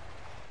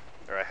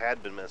 Or I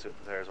had been messing with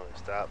the tires when I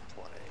stopped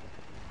playing.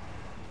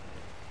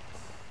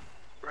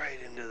 Right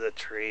into the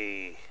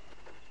tree.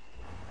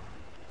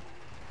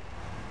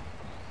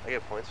 I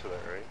get points for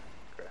that, right?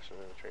 Crashing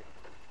into the tree.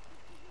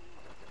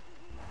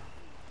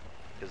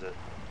 Is it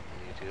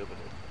YouTube,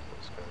 and it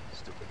was kind of a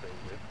stupid thing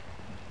to do.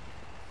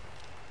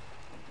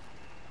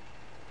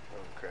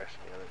 Oh, crashed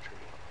in the other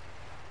tree.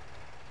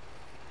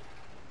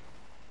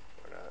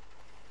 Or not.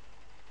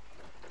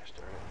 Gosh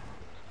darn it.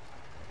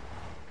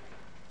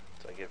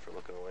 That's what I get for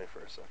looking away for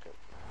a second.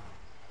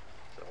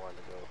 So I wanted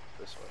to go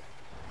this way.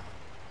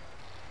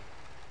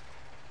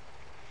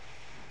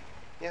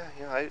 Yeah,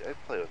 I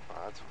play with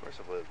mods. Of course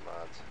I play with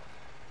mods.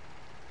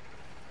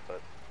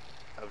 But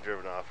I've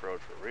driven off-road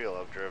for real.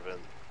 I've driven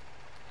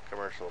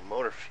commercial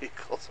motor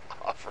vehicles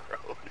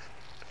off-road.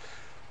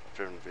 I've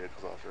driven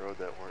vehicles off-road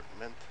that weren't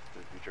meant to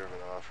be driven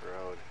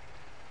off-road.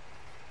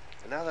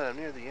 And now that I'm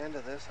near the end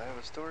of this, I have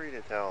a story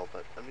to tell,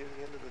 but I'm near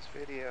the end of this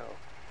video.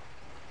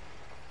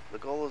 The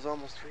goal is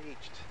almost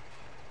reached.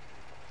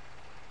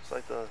 It's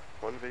like the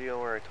one video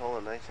where I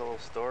told a nice little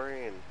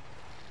story and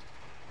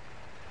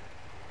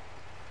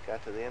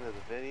got to the end of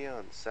the video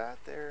and sat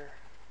there.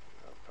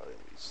 I'm probably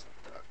gonna be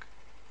stuck.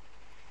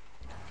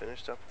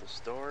 Finished up the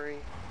story.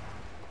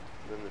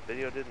 Then the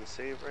video didn't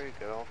save right,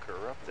 got all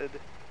corrupted.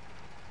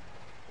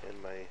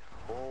 And my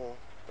whole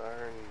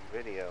darn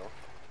video,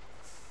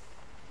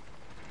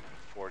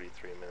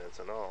 43 minutes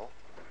in all,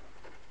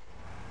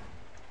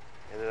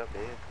 ended up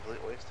being a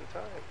complete waste of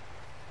time.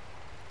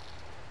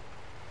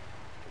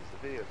 Because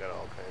the video got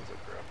all kinds of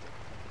corrupted.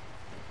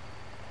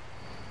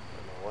 I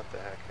don't know what the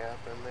heck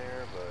happened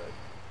there, but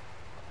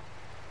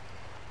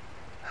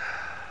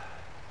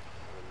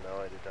no,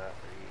 I did not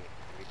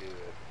redo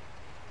it.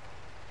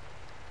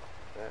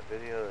 That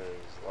video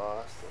is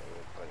lost. I'm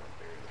probably gonna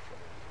bury the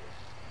front end here.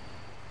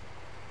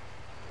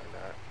 Or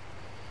not.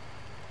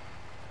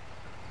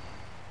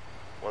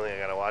 One thing I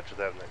gotta watch with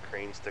having that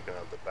crane sticking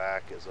out the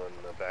back is when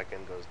the back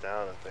end goes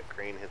down, if that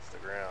crane hits the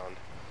ground,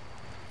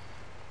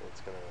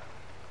 it's gonna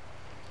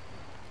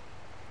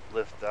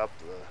lift up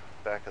the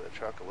back of the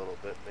truck a little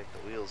bit, make the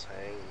wheels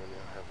hang, and then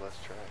you'll have less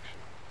traction.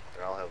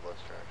 Or I'll have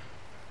less traction.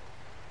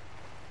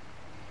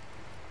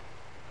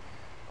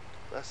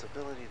 Less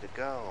ability to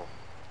go.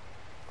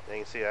 And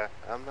you can see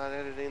I'm not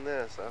editing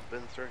this. I've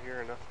been through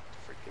here enough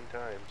freaking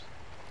times.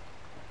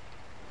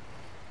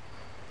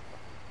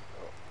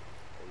 Oh,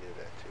 I knew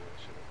that too. I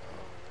should have gone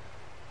over there.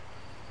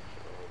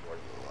 Should have gone more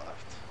to the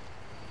left.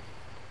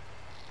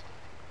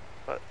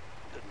 But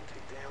didn't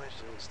take damage,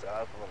 didn't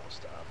stop,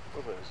 almost stopped.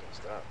 Nobody was gonna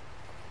stop.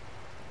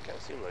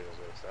 Kinda seemed like it was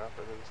gonna stop,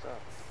 but it didn't stop.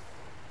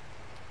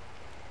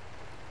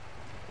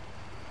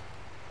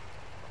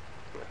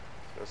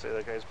 I was gonna say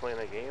that guy's playing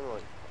that game,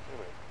 like, wait a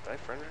minute, did I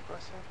friend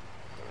request him?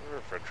 I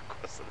never friend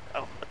requested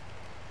that one.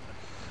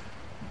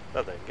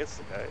 Nothing against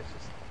the guy, it's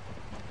just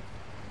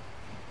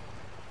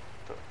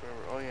don't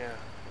remember. Oh yeah,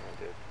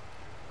 I did.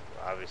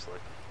 Obviously.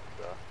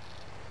 Duh.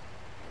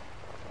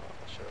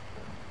 I'll shut up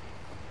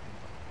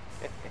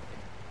now.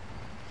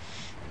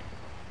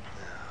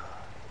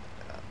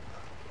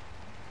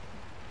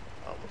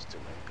 Almost to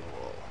my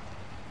goal.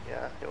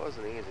 Yeah, it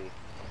wasn't easy.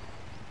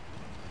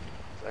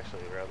 It's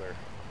actually rather a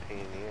pain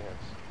in the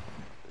ass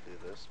to do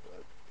this,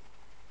 but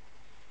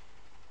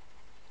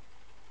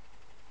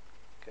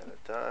got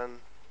it done.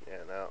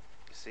 Yeah, now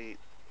you see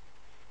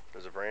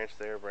there's a branch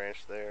there,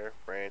 branch there,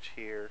 branch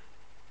here,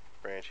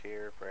 branch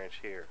here, branch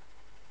here.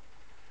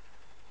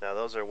 Now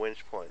those are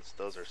winch points.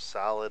 Those are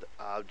solid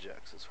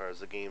objects as far as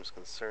the game's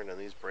concerned, and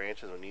these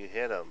branches, when you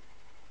hit them,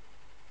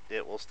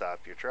 it will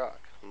stop your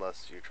truck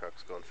unless your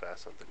truck's going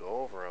fast enough to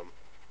go over them,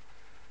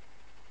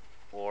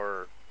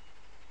 or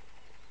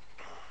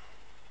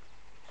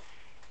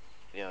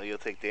you know, you'll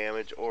take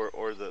damage, or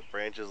the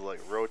branches like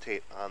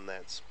rotate on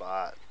that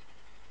spot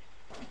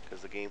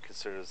because the game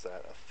considers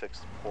that a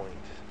fixed point.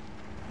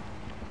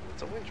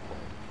 It's a winch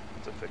point.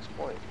 It's a fixed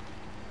point.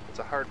 It's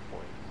a hard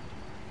point.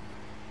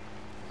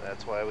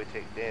 That's why we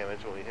take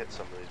damage when we hit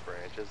some of these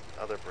branches.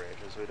 Other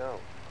branches we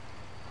don't.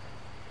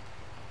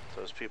 So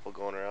there's people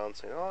going around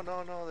saying, oh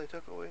no, they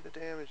took away the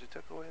damage, they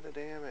took away the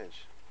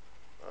damage.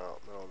 Well,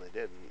 no, they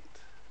didn't.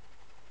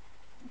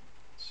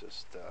 It's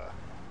just,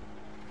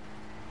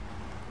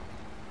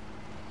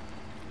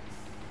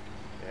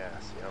 yeah,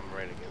 see, I'm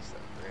right against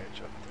that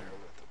branch up there. I'm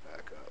going to have to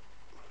back up.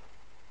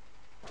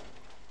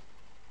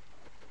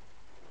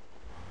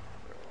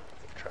 I'm going to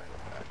have to try to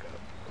back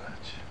up.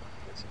 Watch.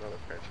 There's another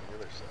branch on the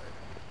other side.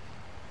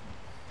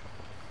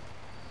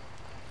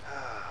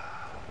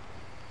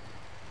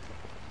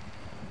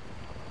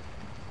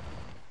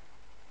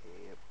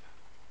 Yep.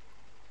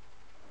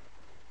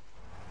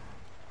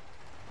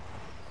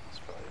 It's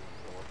probably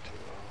going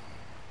too low.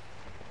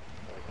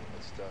 I can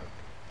get stuck.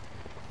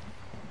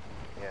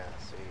 Yeah,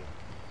 see.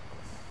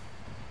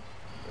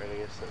 Right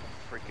against that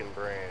freaking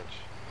branch.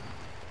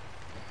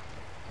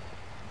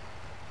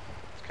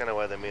 It's kind of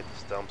why they made the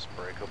stumps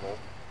breakable.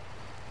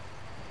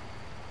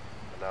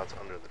 But now it's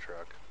under the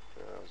truck.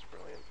 Yeah, that was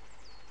brilliant.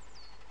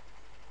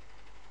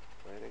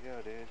 Way to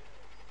go, dude.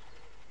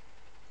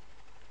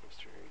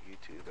 Mr.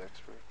 YouTube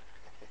expert.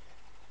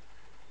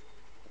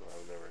 Well,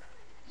 I've never...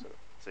 So,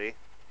 see?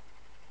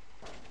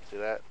 See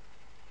that?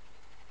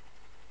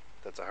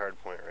 That's a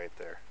hard point right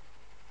there.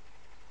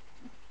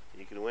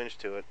 You can winch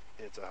to it,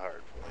 it's a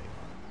hard point.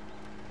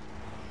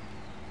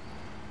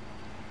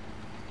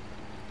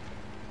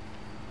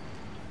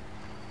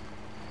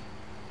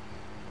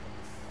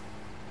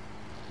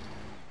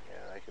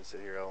 sit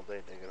here all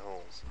day digging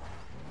holes.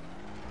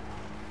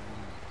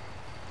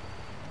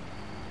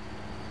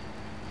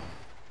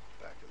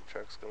 Back of the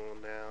truck's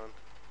going down.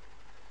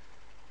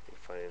 You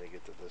finally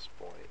get to this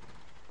point,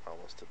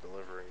 almost to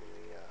delivering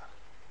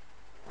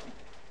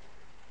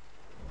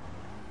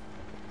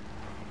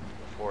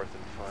the fourth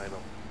and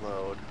final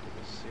load of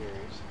this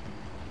series.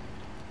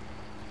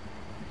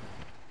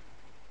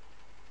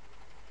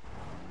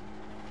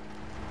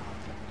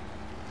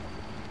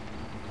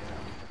 Yeah,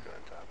 I'm fucking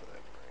on top of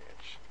that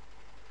branch.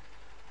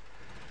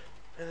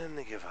 And then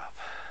they give up.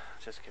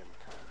 Just kidding.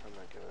 I'm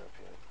not giving up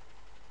yet.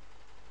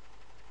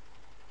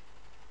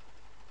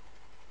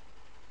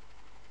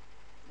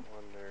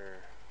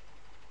 Wonder.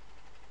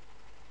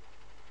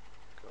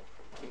 Go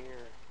from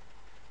here.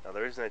 Now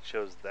the reason I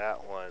chose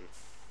that one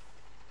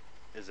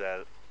is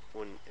that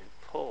when it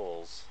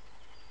pulls,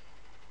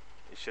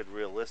 it should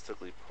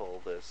realistically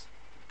pull this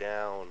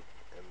down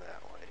in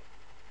that way.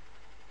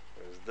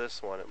 Whereas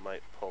this one, it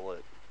might pull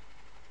it,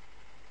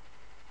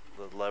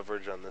 the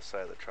leverage on this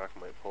side of the truck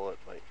might pull it,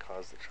 might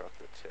cause the truck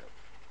to tip.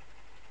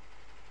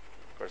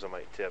 Of course, it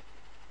might tip,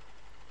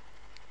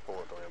 pull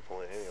it the way I'm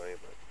pulling it anyway,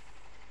 but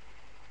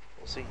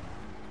we'll see.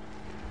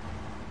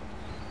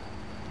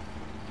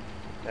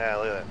 Yeah,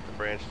 look at that, the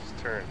branch just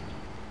turned.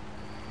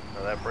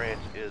 Now that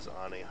branch is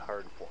on a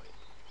hard point,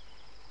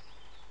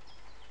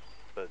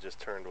 but it just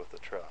turned with the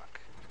truck.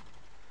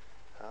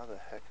 How the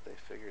heck they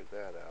figured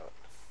that out?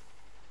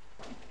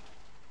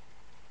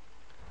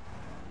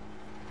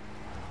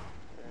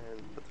 And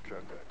put the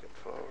truck back in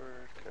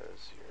forward,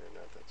 because you're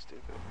not that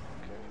stupid.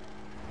 Okay.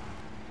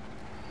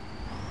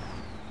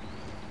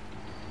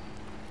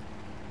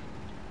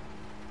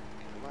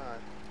 Come on.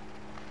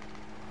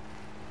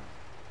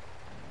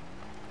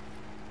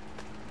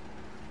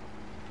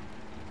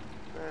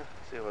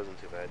 See, it wasn't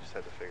too bad, just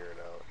had to figure it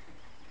out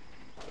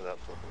without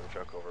flipping the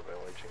truck over by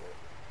winching it.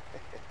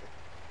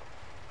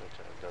 Which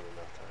I've done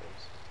enough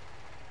times.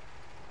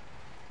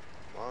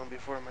 Long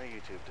before my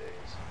YouTube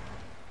days.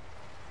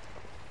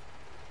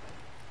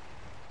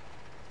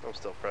 I'm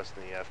still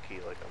pressing the F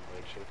key like I'm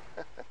winching.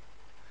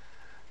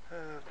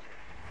 Okay.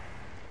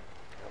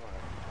 Come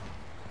on.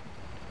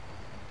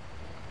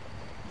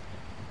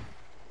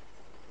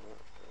 Oh,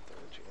 not the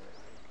winching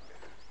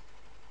anything.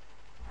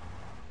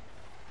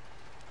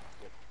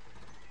 Yep.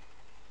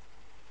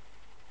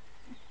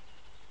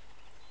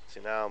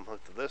 See, now I'm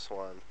hooked to this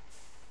one,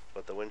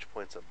 but the winch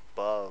point's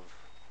above.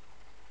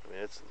 I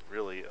mean, it's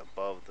really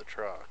above the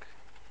truck.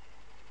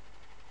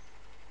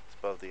 It's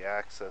above the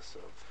axis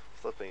of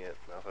flipping it.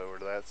 Now if I were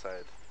to that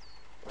side,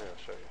 I'll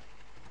show you.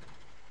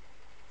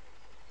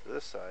 To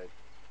this side,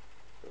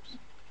 oops,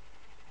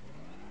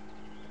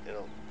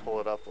 it'll pull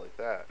it up like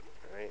that,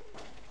 right?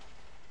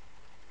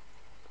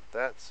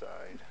 That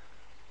side,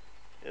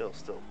 it'll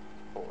still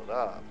pull it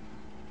up,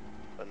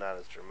 but not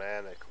as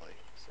dramatically,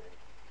 see?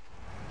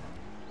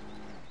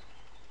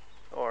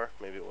 Or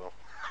maybe it will.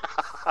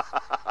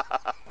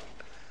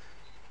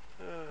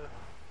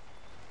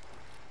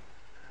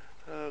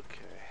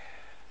 Okay.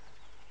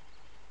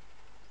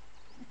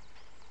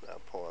 Now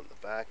pull on the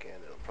back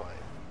end, it'll probably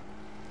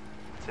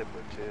tip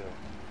or two.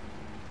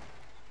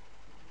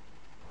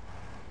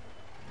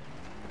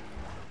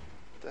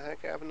 What the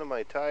heck happened to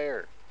my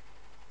tire?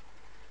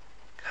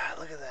 God,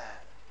 look at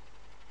that.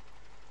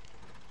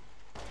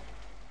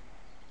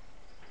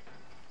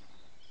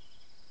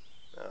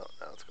 Oh,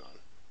 now it's gone.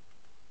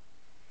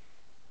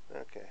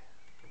 Okay.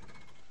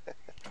 That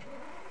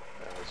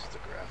was just a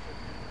graphic.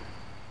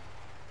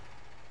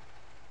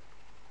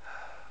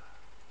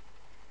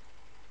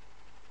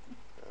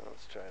 Well,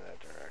 let's try that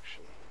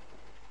direction.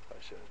 I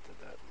should have did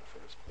that in the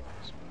first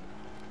place,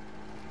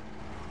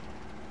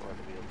 but I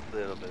wanted to be a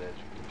little bit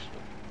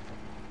educational.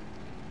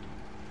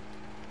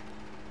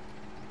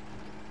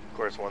 Of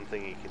course, one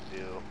thing you can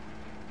do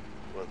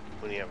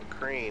when you have a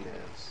crane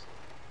is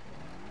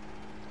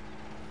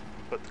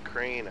put the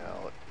crane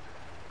out.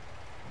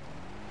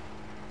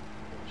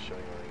 I'll show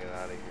you when I get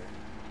out of here.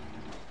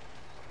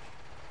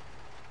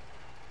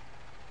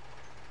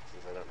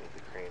 Since I don't need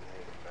the crane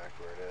hanging back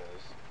where it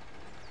is.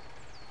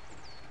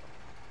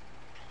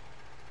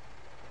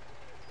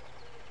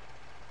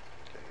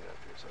 Okay, get up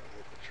here so I don't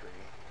hit the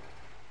tree.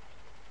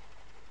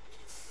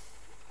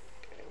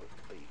 Okay,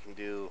 what you can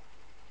do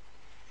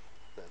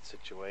in that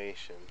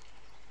situation,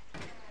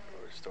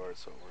 I'll restore it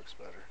so it works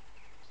better.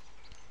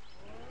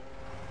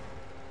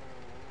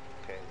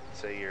 Okay,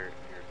 say you're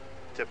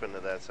tipping to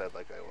that side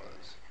like I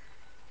was.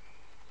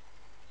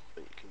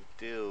 What you can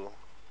do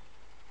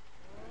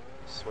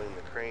is swing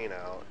the crane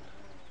out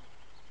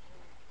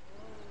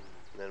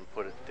and then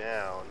put it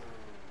down,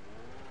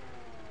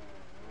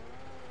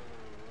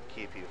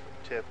 keep you from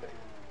tipping,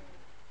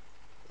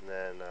 and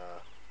then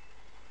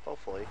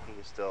hopefully you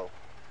can still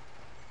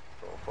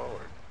roll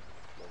forward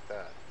like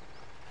that.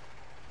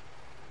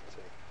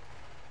 See?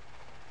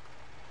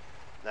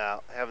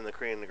 Now, having the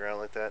crane in the ground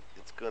like that,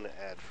 it's going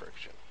to add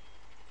friction.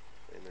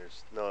 And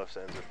there's no ifs,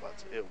 ands, or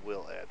buts. It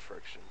will add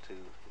friction to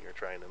you're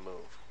trying to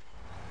move.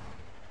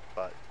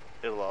 But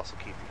it'll also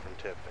keep you from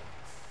tipping.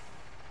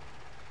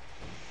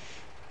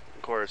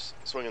 Of course,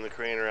 swinging the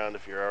crane around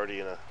if you're already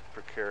in a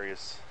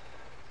precarious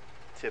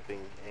tipping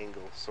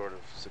angle sort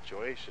of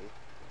situation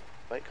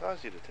might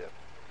cause you to tip.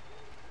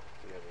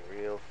 You gotta be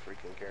real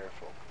freaking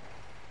careful.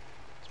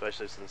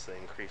 Especially since they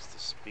increase the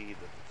speed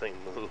that the thing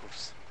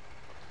moves.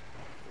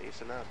 It used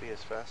to not be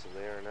as fast as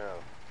they are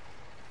now.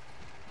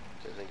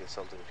 I think it's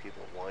something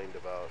people whined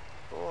about.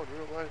 Oh, in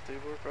real life they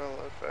work a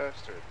lot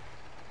faster.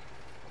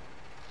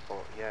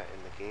 Well, yeah,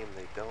 in the game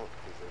they don't,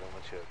 because they don't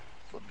want you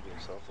flipping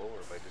yourself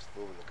over by just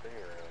moving the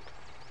crane around.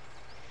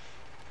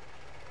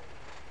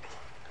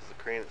 Because the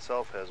crane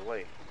itself has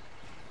weight.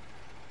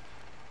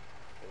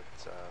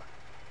 It's,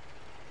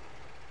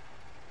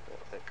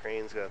 that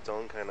crane's got its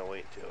own kind of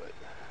weight to it.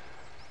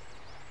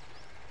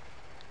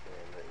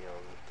 And, you know,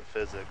 the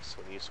physics,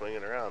 when you swing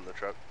it around, the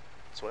truck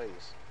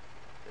swings.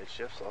 It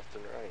shifts left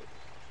and right.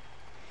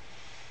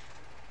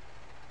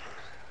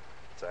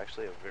 It's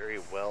actually a very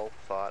well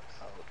thought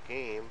out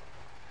game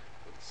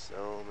with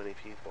so many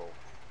people.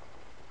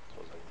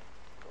 Suppose I can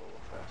go a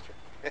little faster.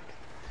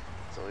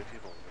 So many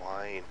people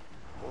whine.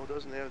 Oh, it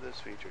doesn't have this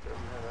feature,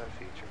 doesn't have that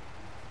feature.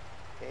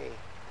 Hey,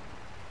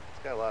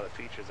 it's got a lot of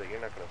features that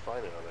you're not going to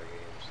find in other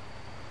games.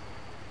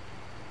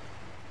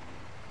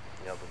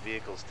 You know, the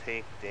vehicles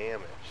take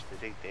damage. They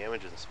take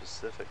damage in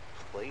specific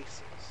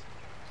places.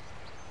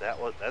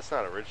 That's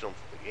not original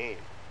to the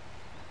game.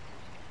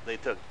 They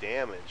took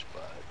damage,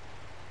 but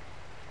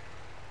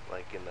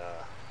like in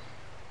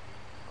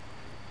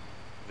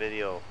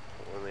video,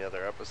 one of the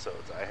other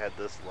episodes, I had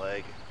this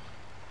leg.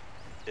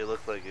 It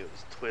looked like it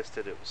was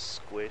twisted, it was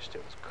squished,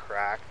 it was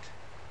cracked.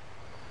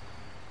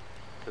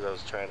 Because I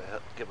was trying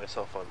to get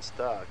myself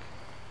unstuck,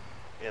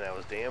 and I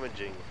was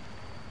damaging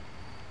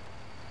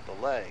the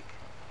leg.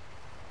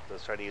 I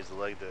was trying to use the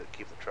leg to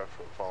keep the truck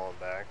from falling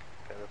back,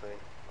 kind of thing.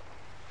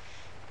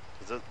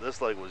 Because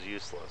this leg was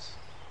useless.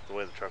 The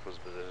way the truck was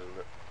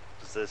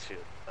positioned,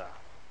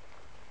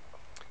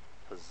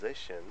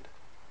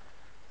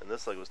 and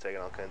this leg was taking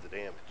all kinds of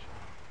damage.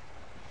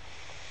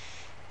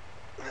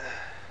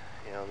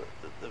 You know,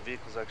 the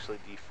vehicles actually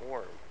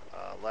deform.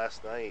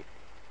 Last night,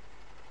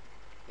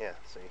 yeah,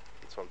 see,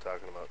 that's what I'm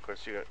talking about. Of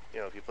course, you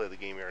know, if you play the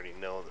game, you already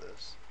know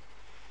this.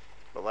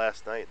 But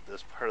last night,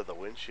 this part of the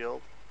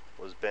windshield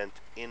was bent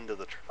into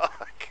the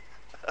truck.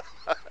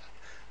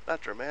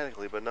 Not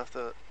dramatically, but enough to,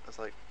 I was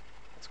like,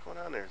 what's going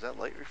on there? Is that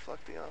light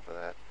reflecting off of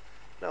that?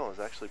 No, it was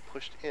actually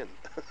pushed in.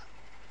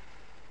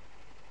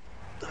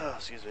 Oh,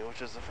 excuse me,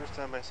 which is the first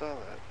time I saw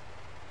that.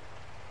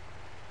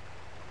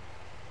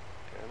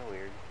 Kinda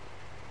weird.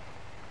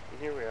 And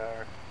here we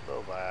are,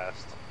 the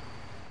last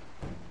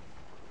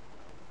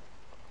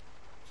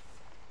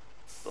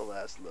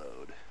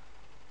load.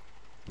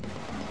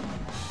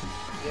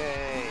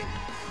 Yay!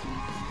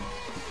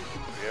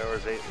 3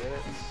 hours, 8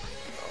 minutes,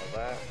 all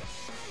that.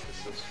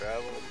 Distance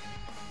traveled,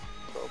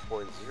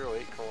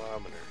 12.08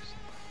 kilometers.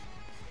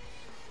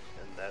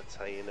 And that's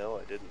how you know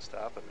I didn't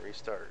stop and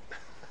restart.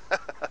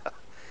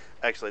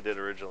 Actually, I did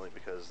originally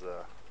because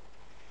I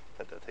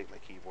had to take my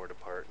keyboard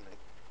apart and I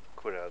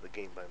quit out of the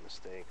game by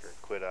mistake, or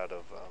quit out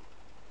of,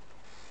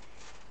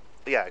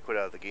 yeah, I quit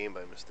out of the game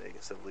by mistake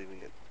instead of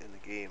leaving it in the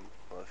game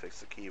while I fixed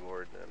the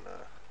keyboard, and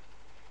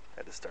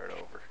had to start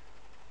over.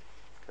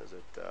 Because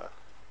it,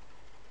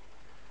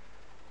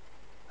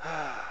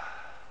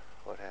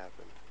 what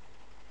happened?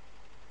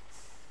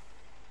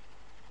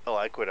 Oh,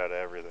 I quit out of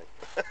everything.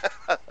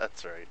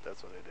 That's right,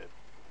 that's what I did.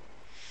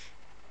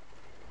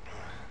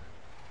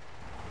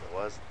 I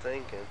wasn't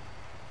thinking.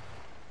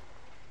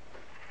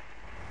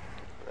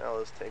 Now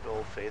let's take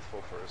Old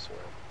Faithful for a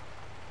swim.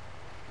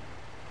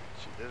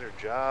 She did her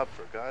job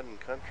for God and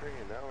country,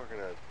 and now we're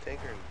gonna take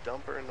her and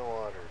dump her in the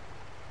water.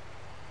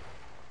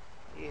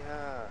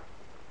 Yeehaw!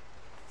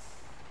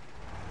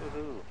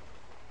 Woohoo!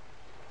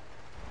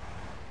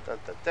 Dun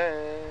dun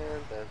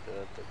dun dun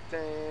dun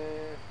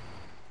dun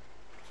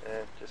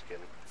dun. Just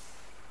kidding.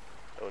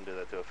 I wouldn't do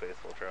that to a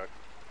faithful truck.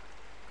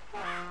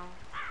 And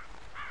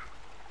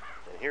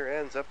here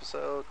ends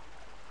episode,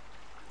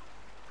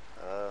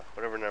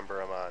 whatever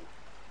number I'm on.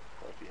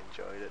 Hope you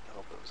enjoyed it.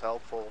 Hope it was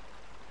helpful.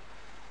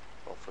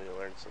 Hopefully you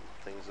learned some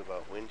things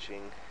about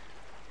winching.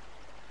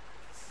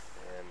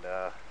 And,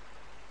 I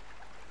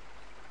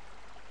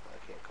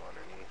can't go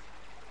underneath.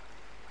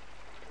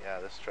 Yeah,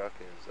 this truck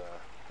is,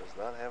 does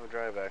not have a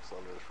drive axle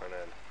under the front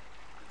end.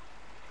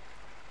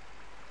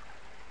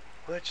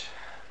 Which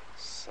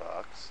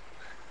sucks.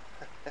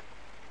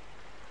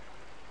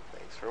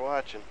 Thanks for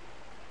watching.